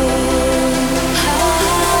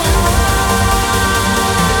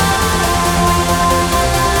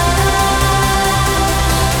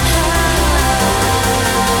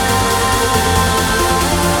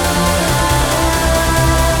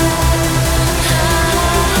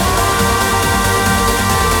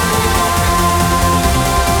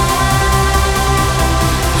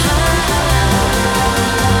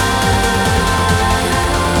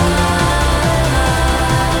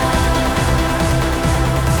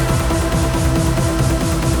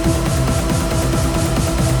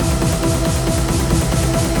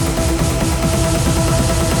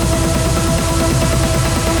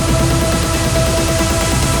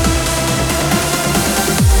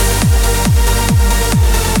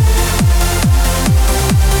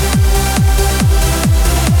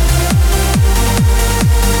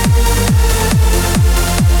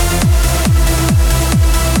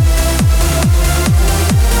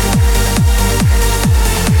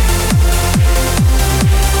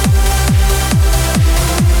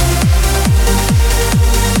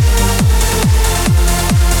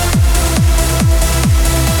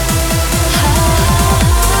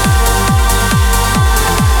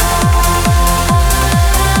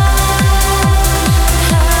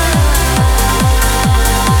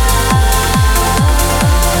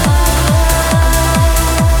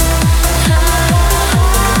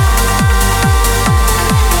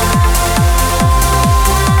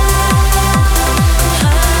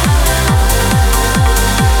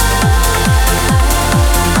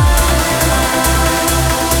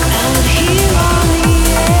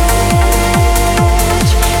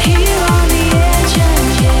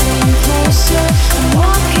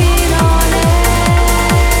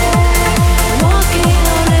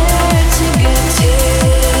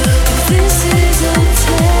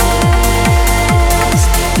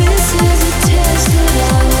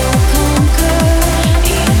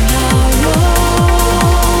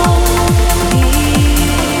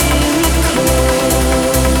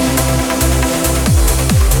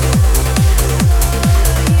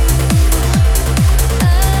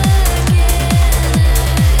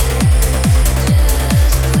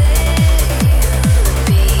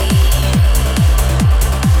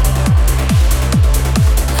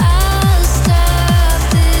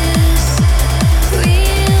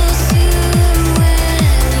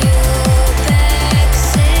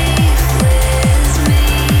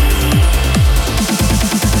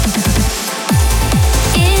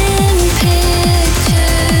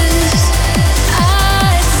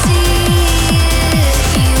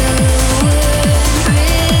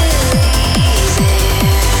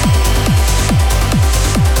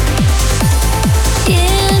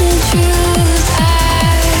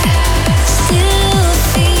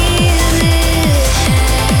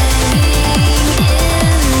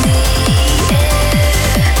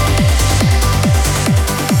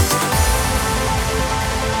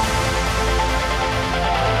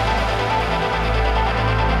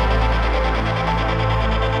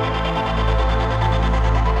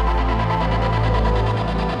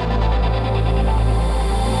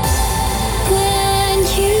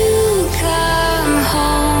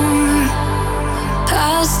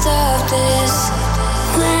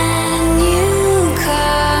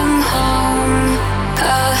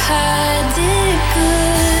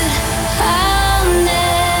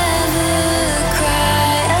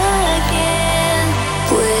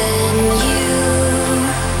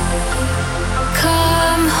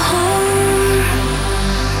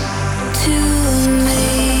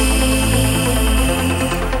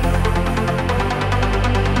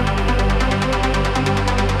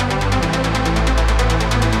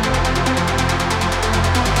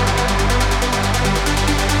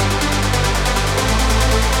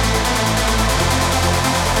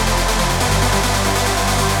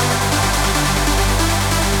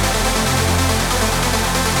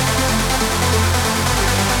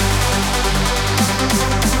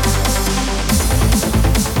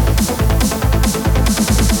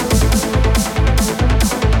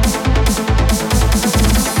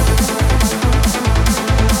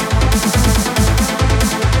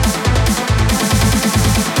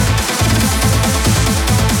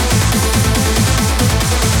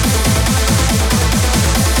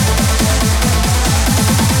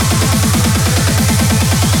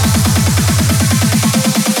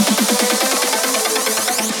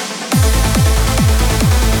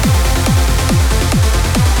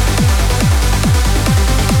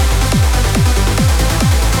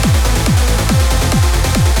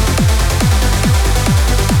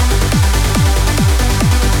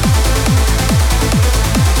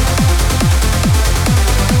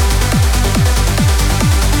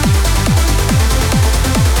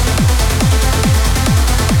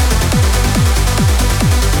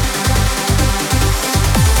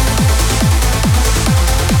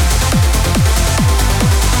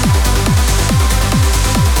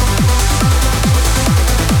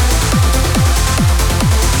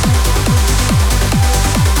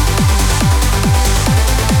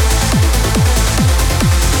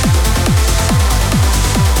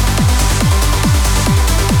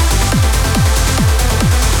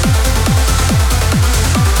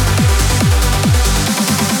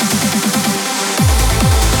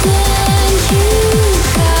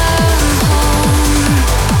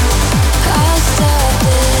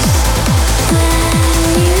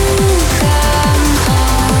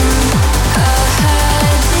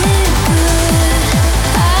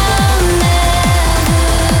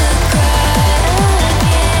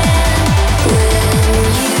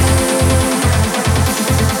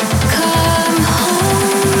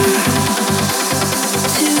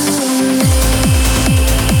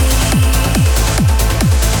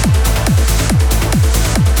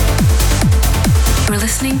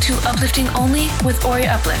 with Ori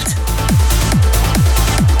Uplift.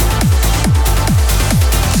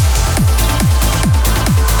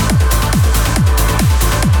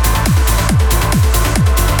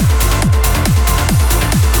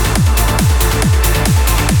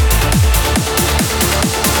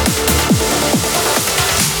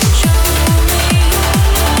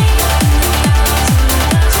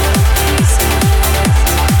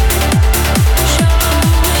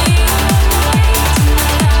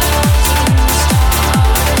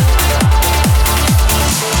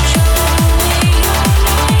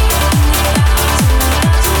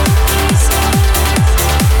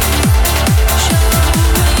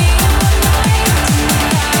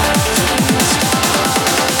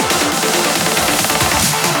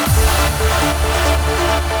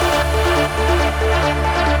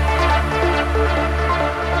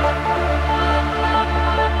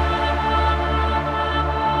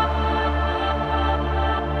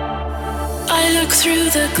 Through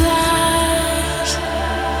the glass,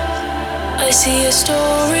 I see a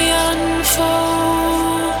story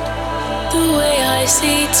unfold. The way I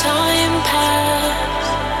see time pass,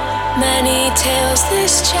 many tales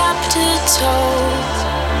this chapter told.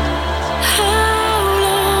 How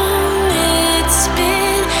long it's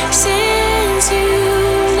been since you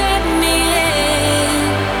let me in,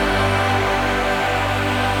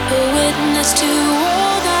 a witness to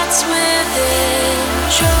all that's within.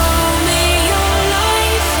 Show me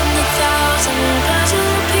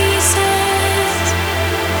puzzle pieces.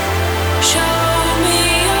 Show me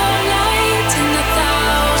your light in the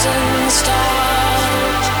thousand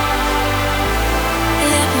stars.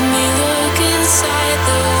 Let me look inside the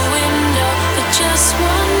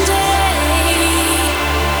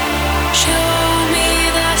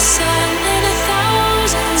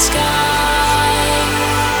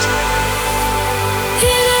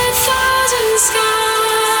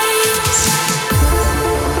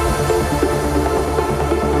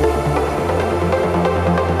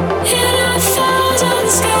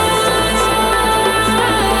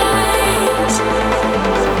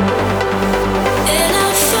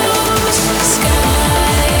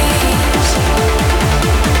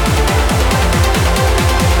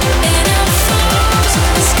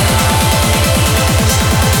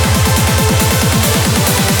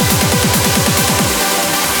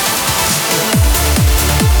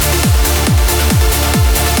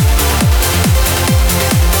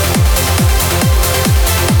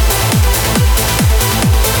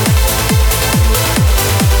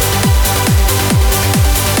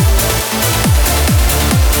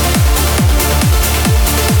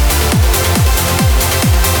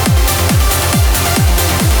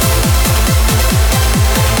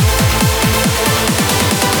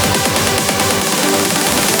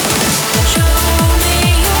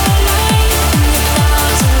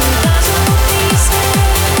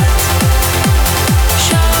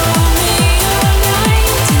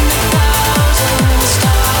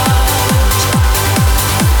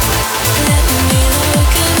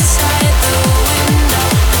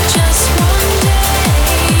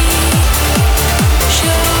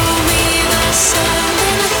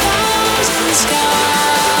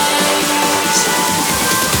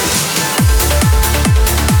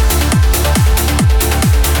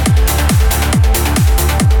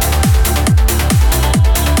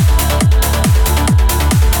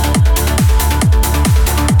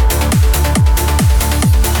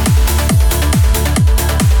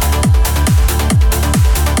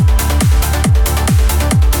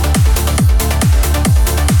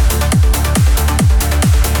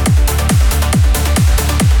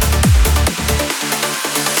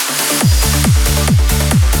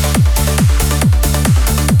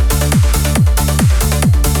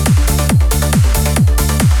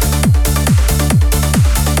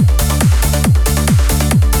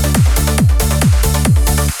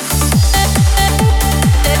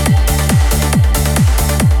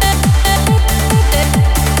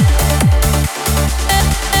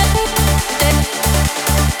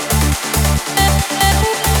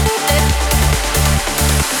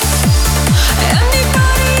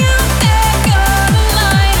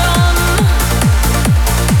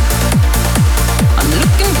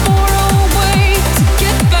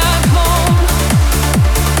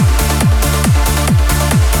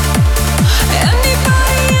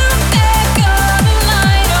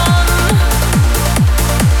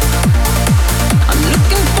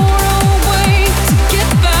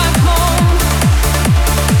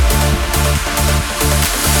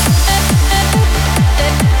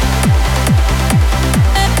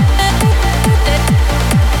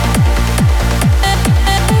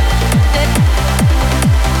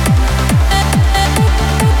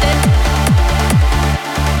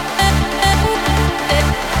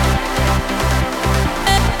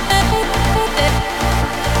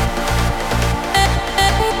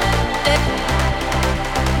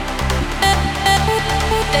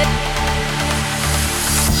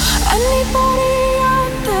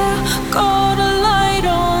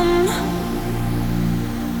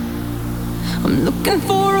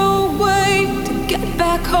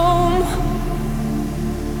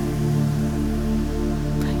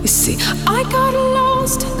I got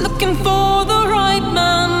lost looking for the right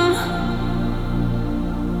man.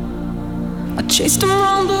 I chased him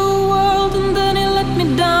around the world and then he let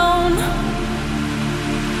me down.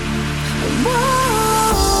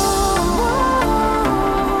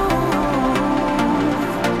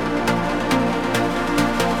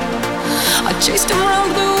 I chased him around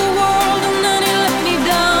the world and then he let me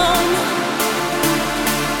down.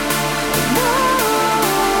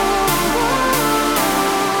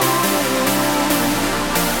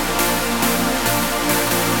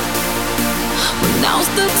 Well, now's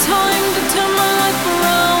the time to turn my life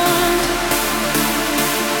around.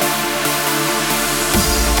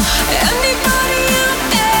 Anybody out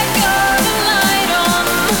there got a light on?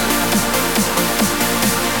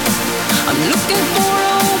 I'm looking for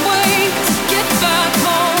a way to get back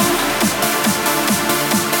home.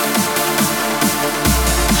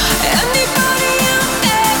 Anybody out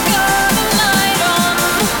there got a light on?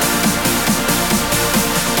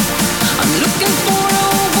 I'm looking for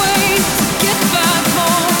a way to get back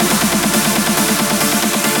home.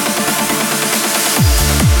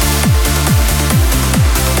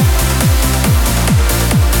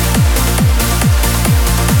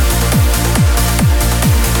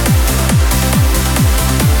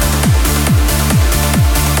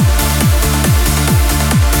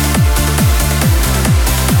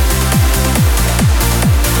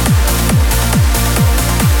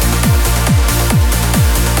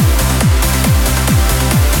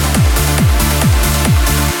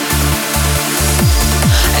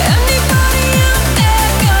 Anybody out there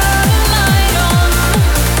got a light on?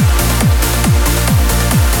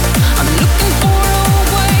 I'm looking for a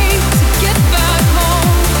way to get back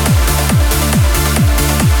home.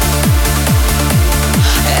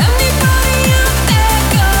 Anybody out there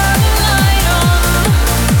got a light on?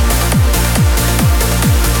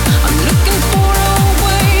 I'm looking for a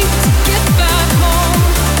way to get back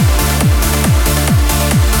home.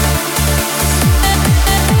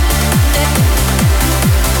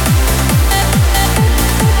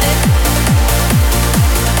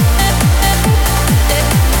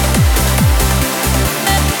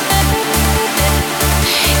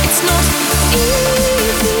 It's not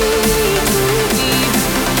easy to be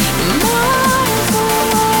miles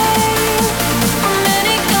away from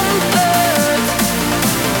any comfort,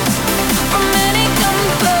 from any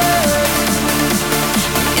comfort.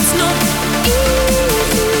 It's not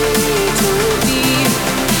easy to be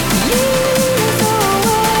years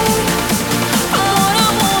away from what I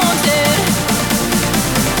wanted.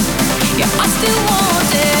 Yeah, I still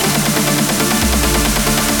want it.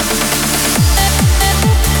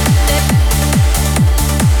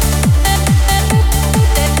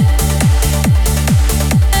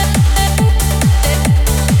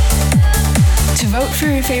 To vote for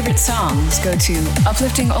your favorite songs, go to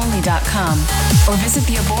upliftingonly.com or visit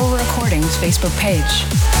the Abora Recordings Facebook page.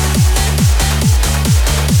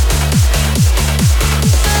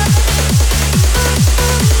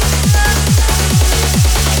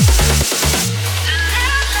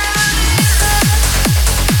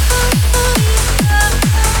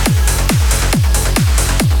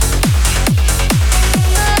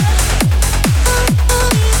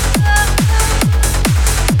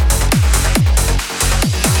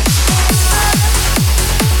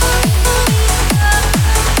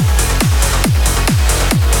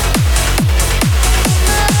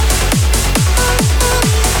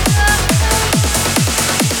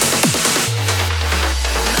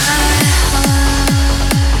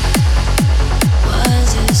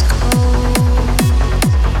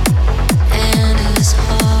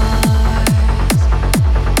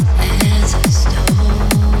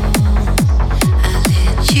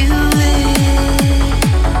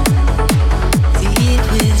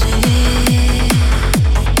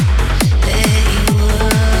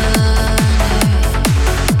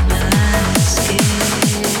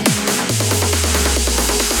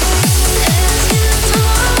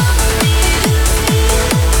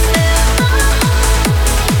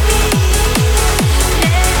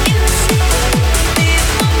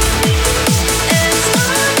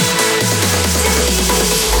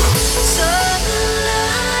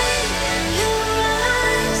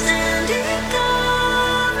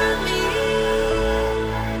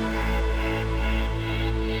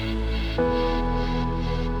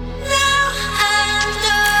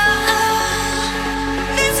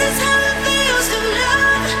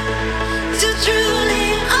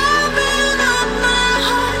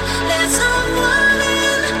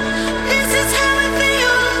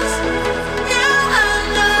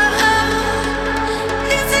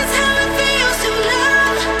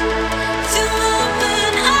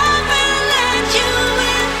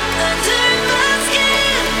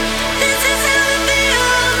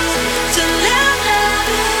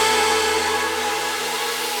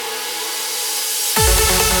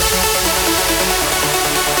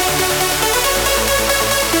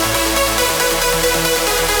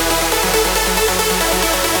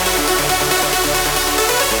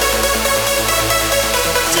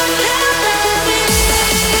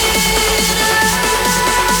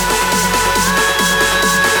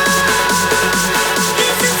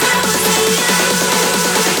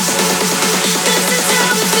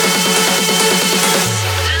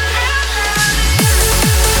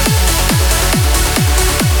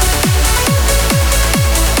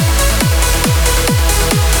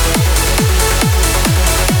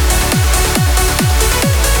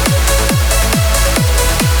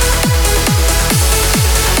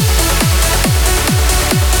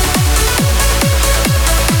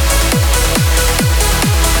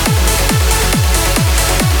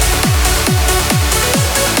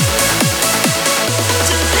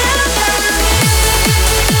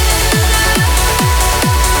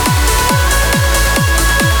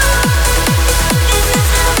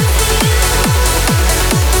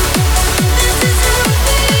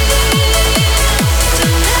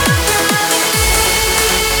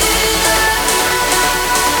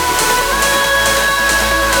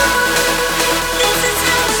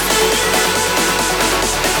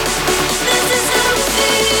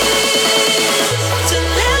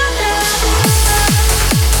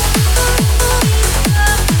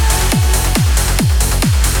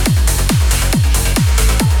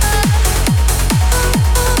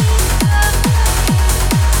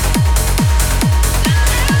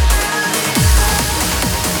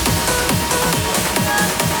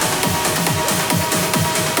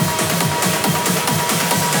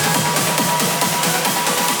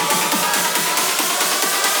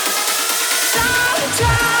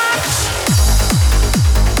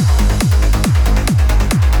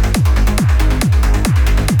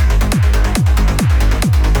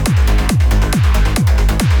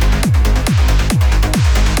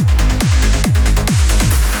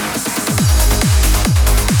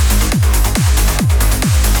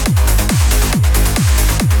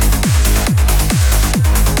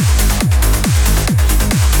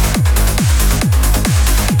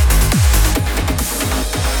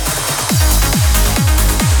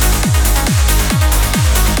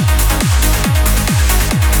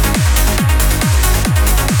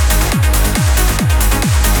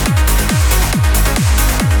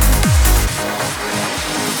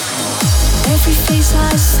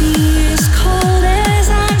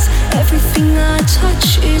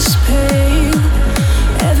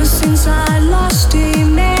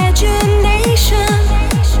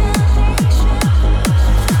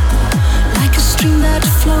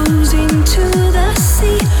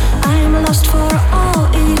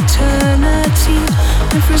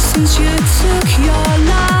 since you took your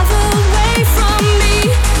love away from me.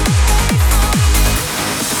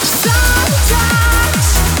 Sometimes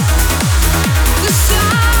the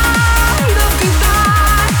sound of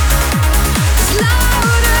goodbye is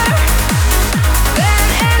louder than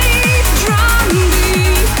any drum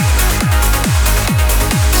beat.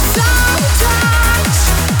 Sometimes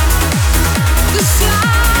the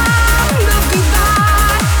sound of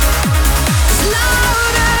goodbye is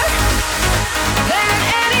louder than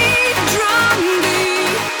any drum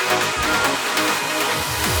beat.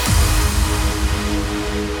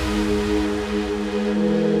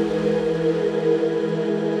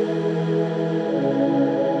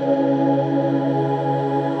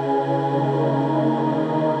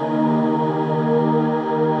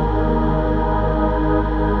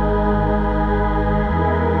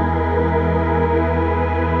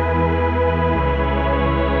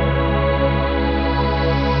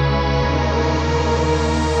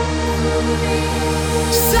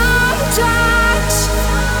 Sometimes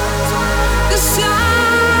the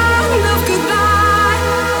sound of goodbye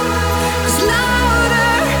is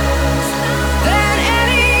louder than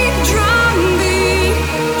any drum beat.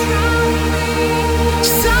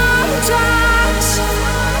 Sometimes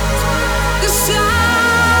the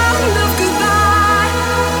sound of goodbye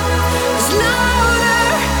is louder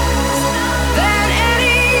than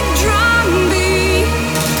any drum beat.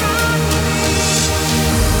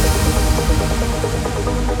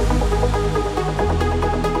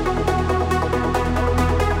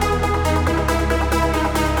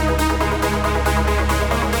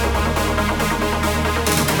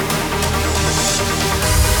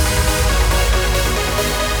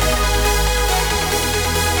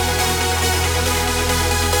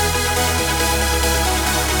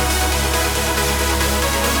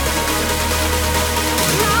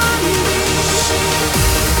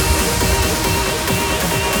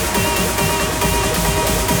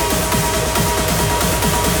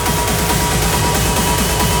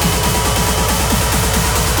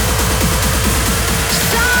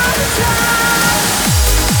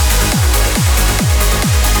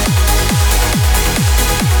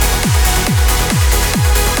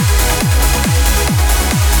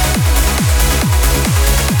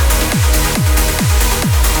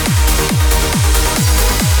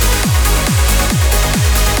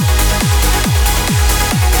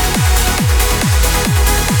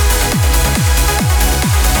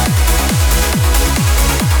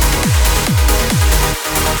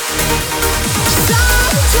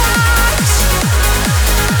 Sometimes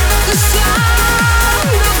the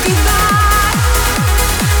sound of goodbye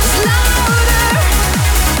is louder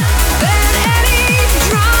than any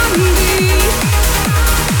drum beat.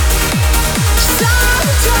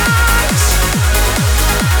 Sometimes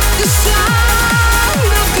the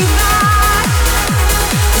sound of goodbye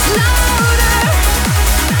is louder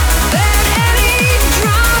than any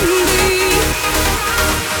drum beat.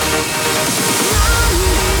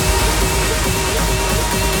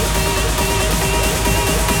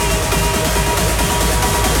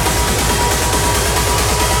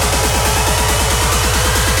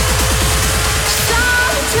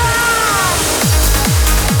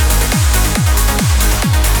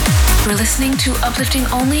 We're listening to Uplifting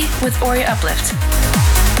Only with Ori Uplift.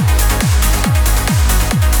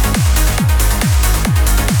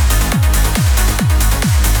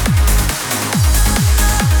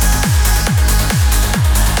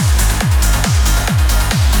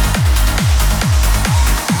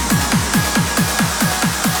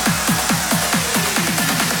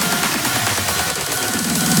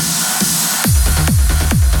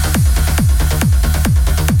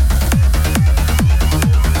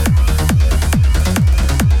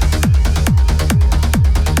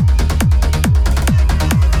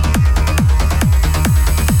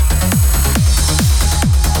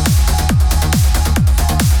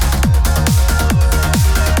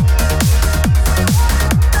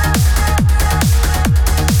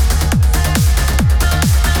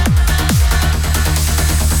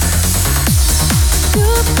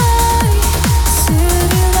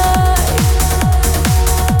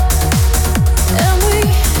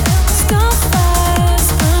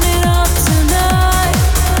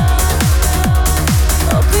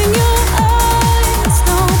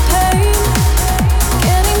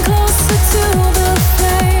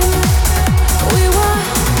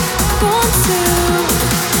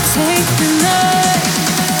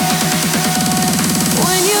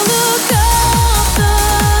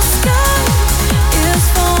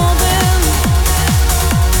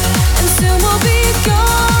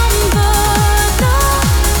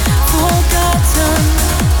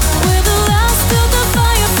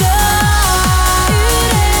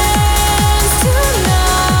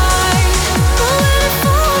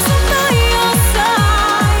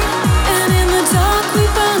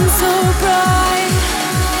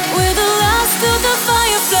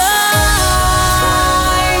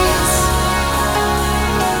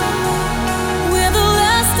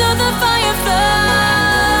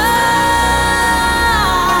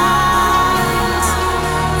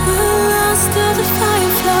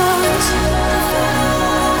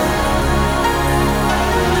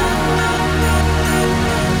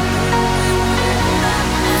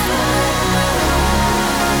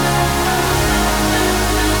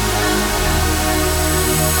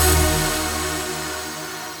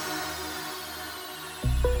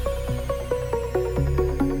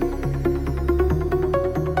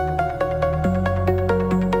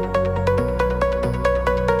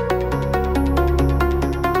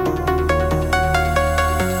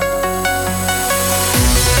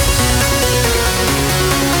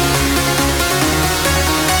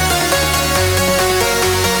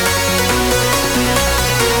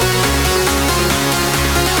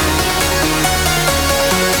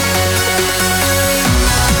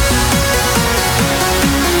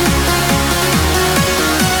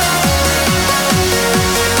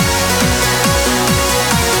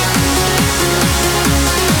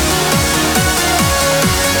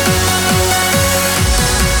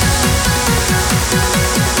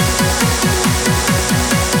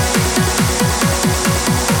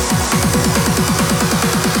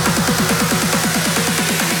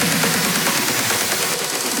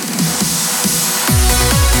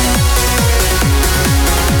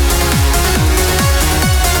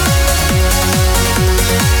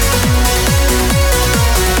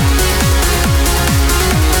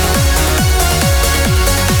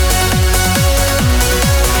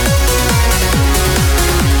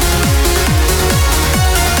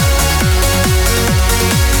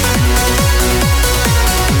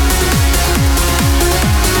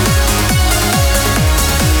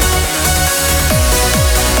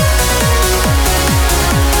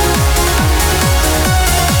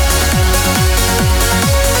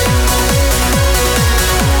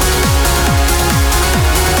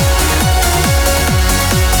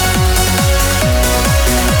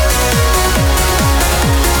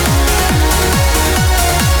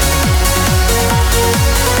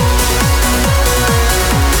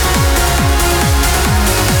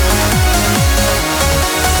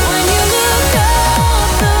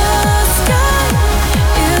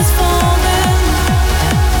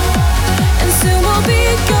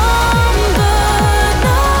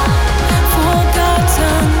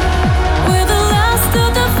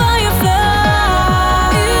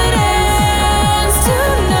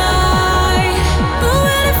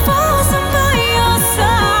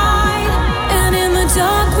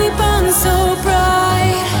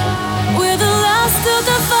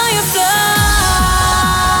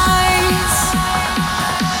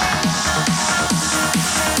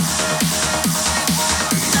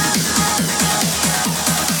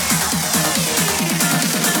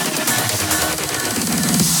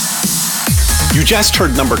 You just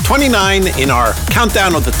heard number 29 in our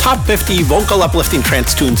countdown of the top 50 vocal uplifting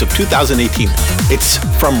trance tunes of 2018. It's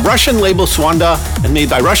from Russian label Swanda and made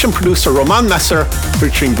by Russian producer Roman Messer,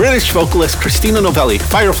 featuring British vocalist Christina Novelli,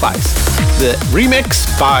 Fireflies. The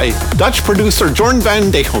remix by Dutch producer Jorn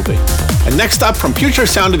van Deehove. And next up from Future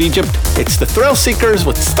Sound of Egypt, it's the Thrill Seekers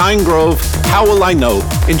with Steingrove, How Will I Know?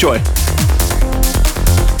 Enjoy.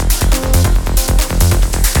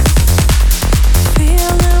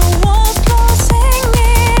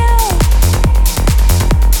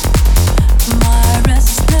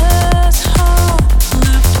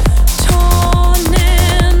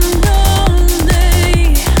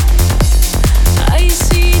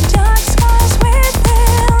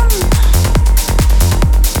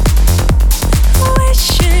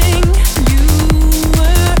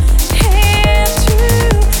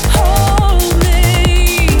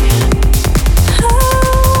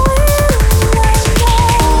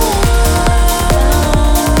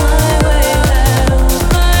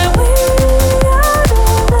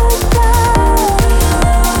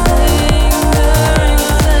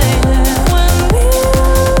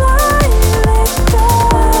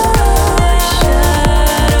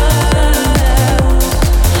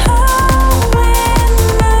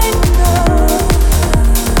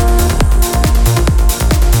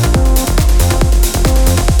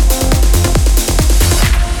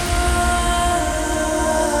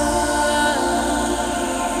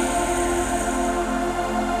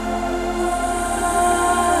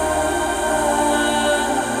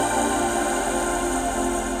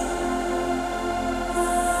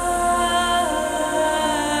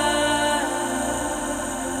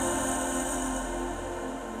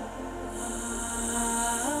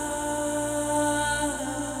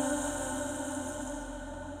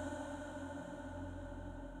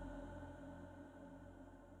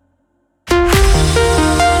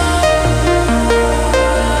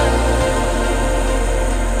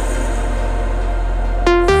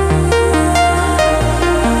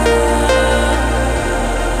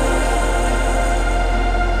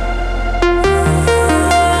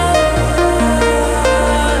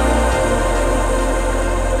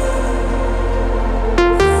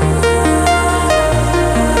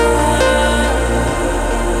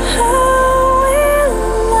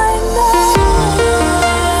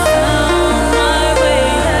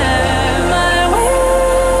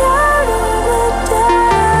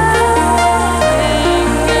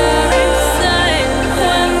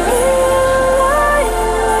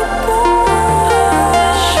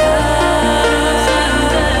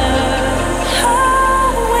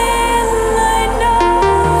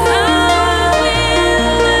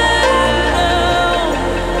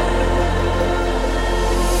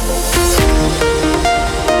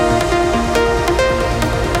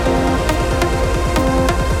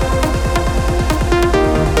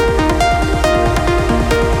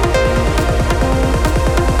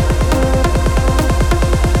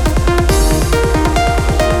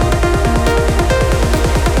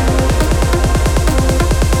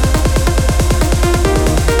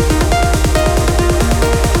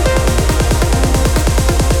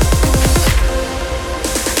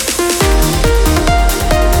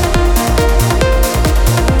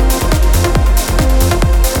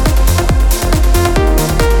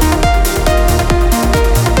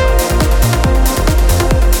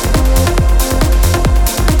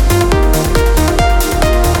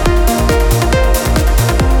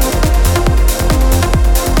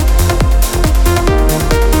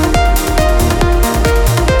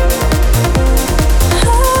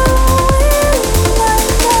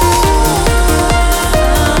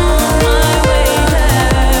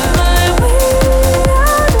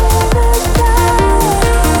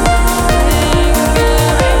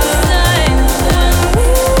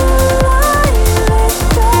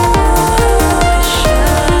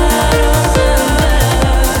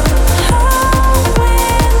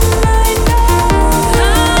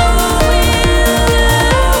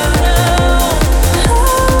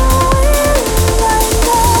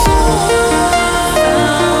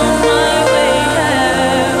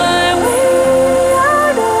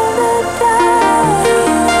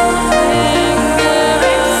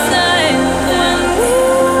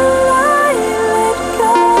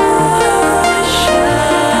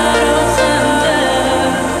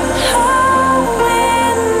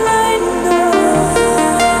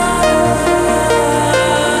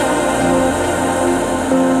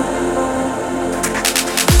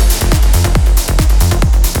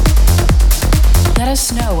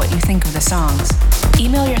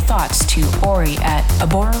 Email your thoughts to Ori at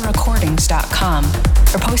aborarecordings.com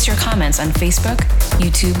or post your comments on Facebook,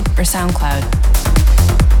 YouTube, or SoundCloud.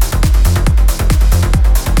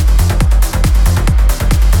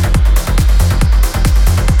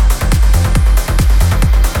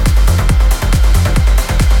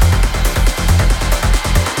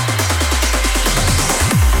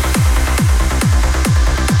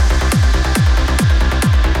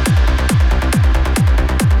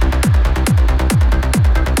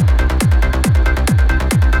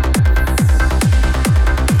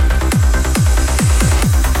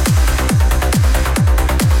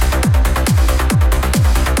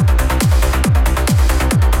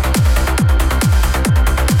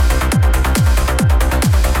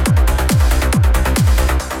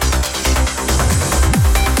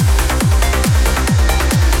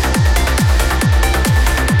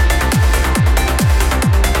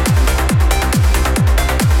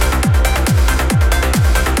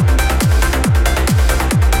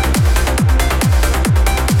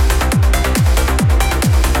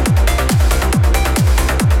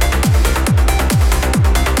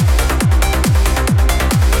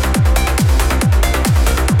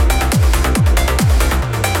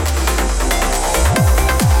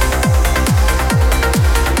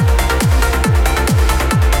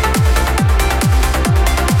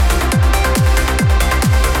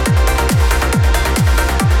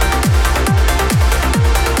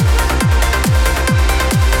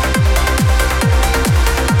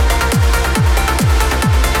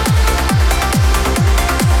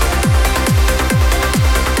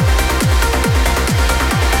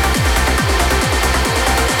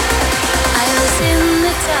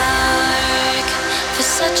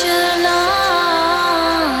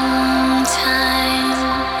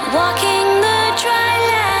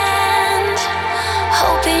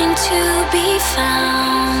 nothing to be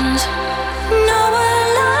found. No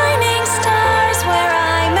aligning stars where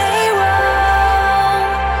I may roam.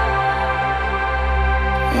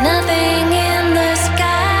 Nothing in the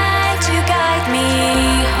sky to guide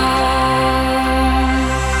me home.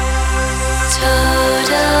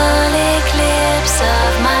 Total eclipse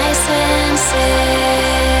of my senses.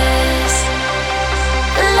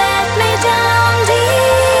 Let me down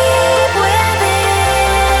deep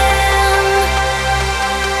within.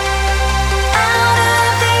 Out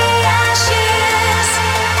of the ashes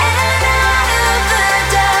and out of the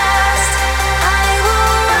dust, I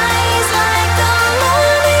will rise like the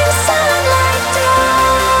morning sunlight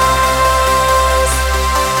does.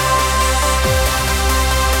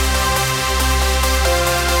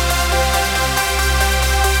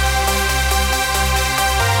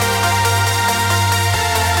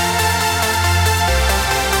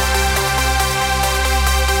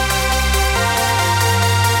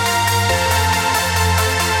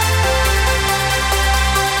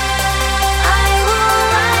 I will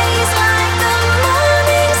rise like the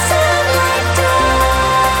morning sunlight does.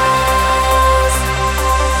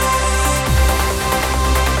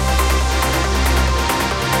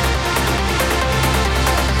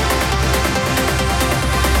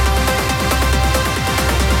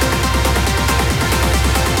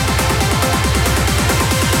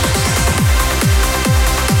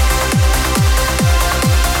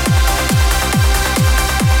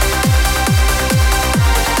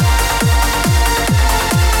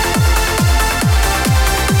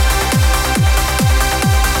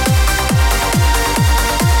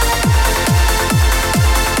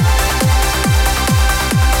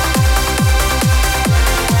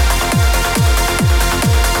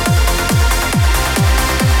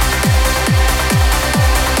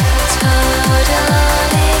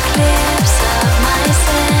 Total eclipse of my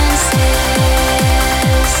senses.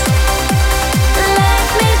 Let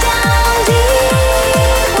me down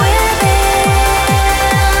deep within.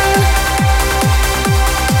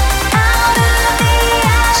 Out of the ashes and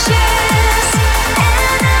out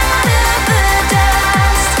of the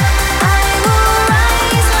dust, I will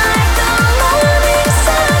rise like the morning sunlight does.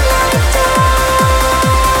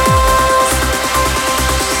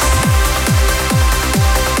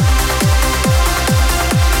 I will rise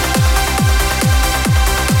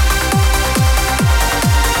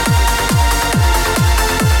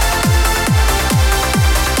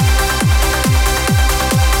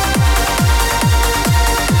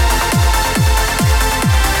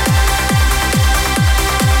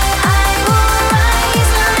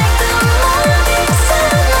the morning sunlight does.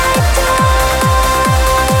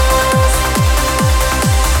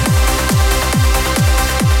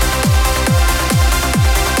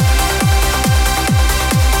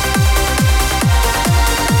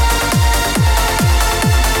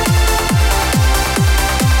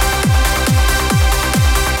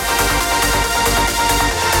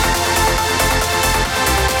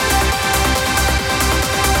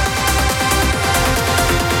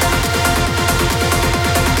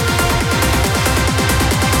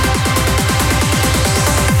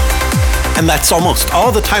 And that's almost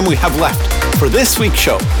all the time we have left for this week's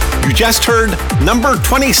show. You just heard number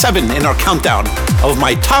 27 in our countdown of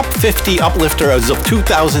my top 50 uplifters of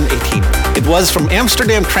 2018. It was from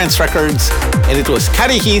Amsterdam Trance Records, and it was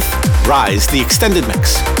Caddy Heath, Rise, the extended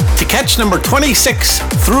mix. To catch number 26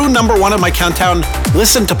 through number 1 of my countdown,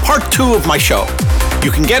 listen to part 2 of my show. You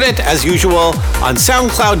can get it, as usual, on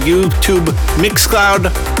SoundCloud, YouTube,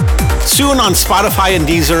 Mixcloud, soon on Spotify and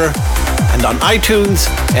Deezer, and on iTunes,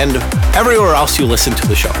 and everywhere else you listen to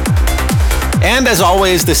the show. And as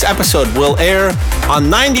always, this episode will air on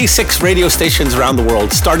 96 radio stations around the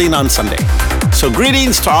world starting on Sunday. So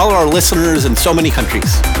greetings to all our listeners in so many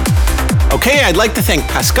countries. Okay, I'd like to thank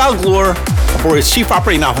Pascal Gloor, Abora's Chief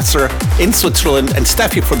Operating Officer in Switzerland, and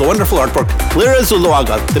Steffi for the wonderful artwork. Lira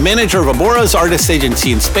Zuluaga, the manager of Abora's Artist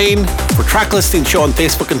Agency in Spain, for track listing the show on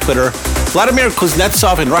Facebook and Twitter. Vladimir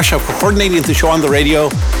Kuznetsov in Russia for coordinating the show on the radio.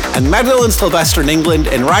 And Magdalene Sylvester in England,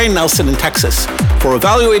 and Ryan Nelson in Texas for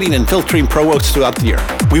evaluating and filtering pro votes throughout the year.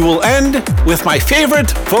 We will end with my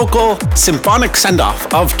favorite vocal symphonic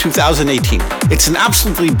send-off of 2018. It's an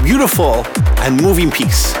absolutely beautiful and moving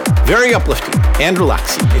piece. Very uplifting and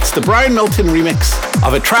relaxing. It's the Brian Milton remix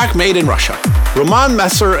of a track made in Russia. Roman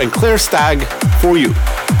Messer and Claire Stagg for you.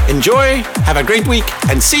 Enjoy, have a great week,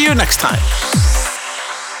 and see you next time.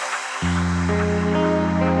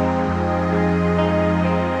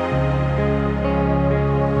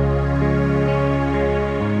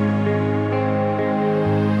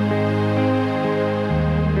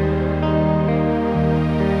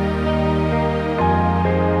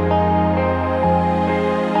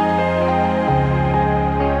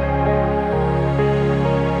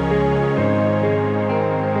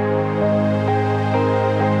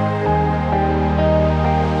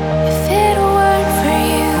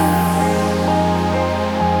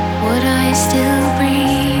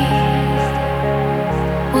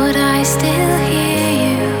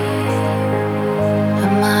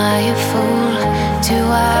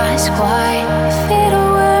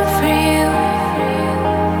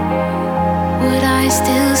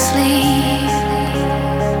 still sleep?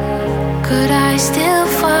 Could I still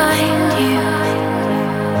find you?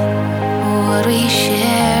 Would we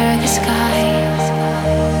share the skies?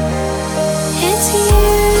 It's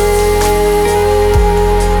you.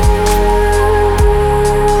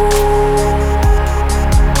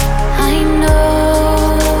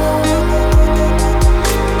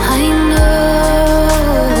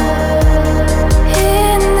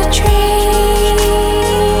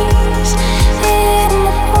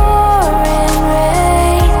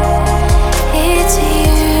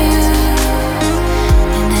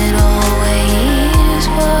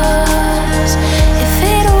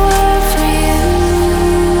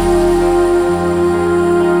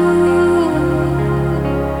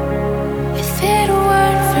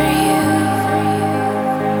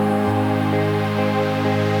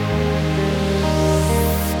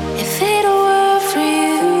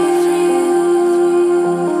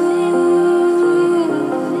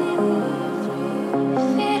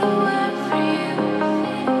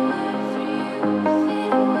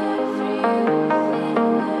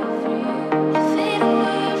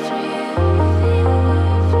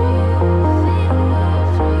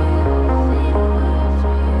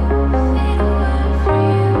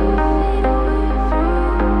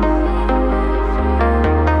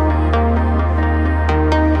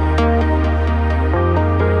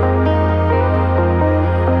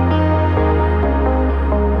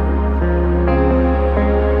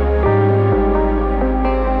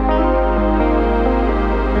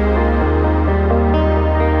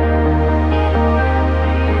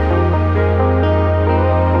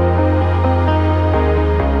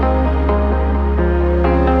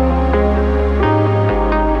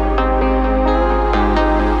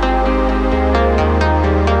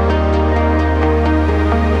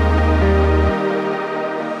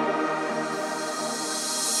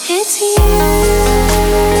 It's you.